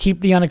Twitter. Keep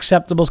the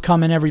unacceptables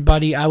coming,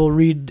 everybody. I will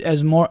read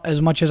as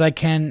much as I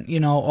can,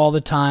 all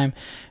the time,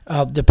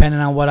 depending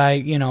on what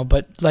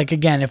but like,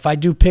 again, if I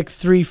do pick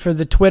 3 for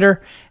the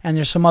Twitter and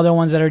there's some other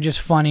ones that are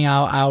just funny,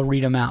 I'll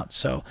read them out.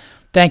 So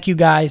thank you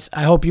guys.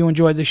 I hope you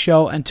enjoyed the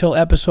show. Until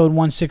episode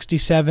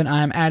 167,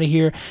 I am out of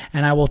here,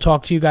 and I will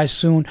talk to you guys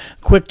soon.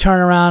 Quick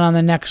turnaround on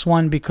the next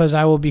one because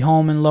I will be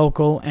home and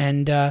local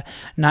and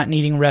not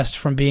needing rest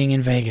from being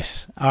in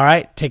Vegas. All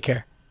right, take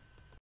care.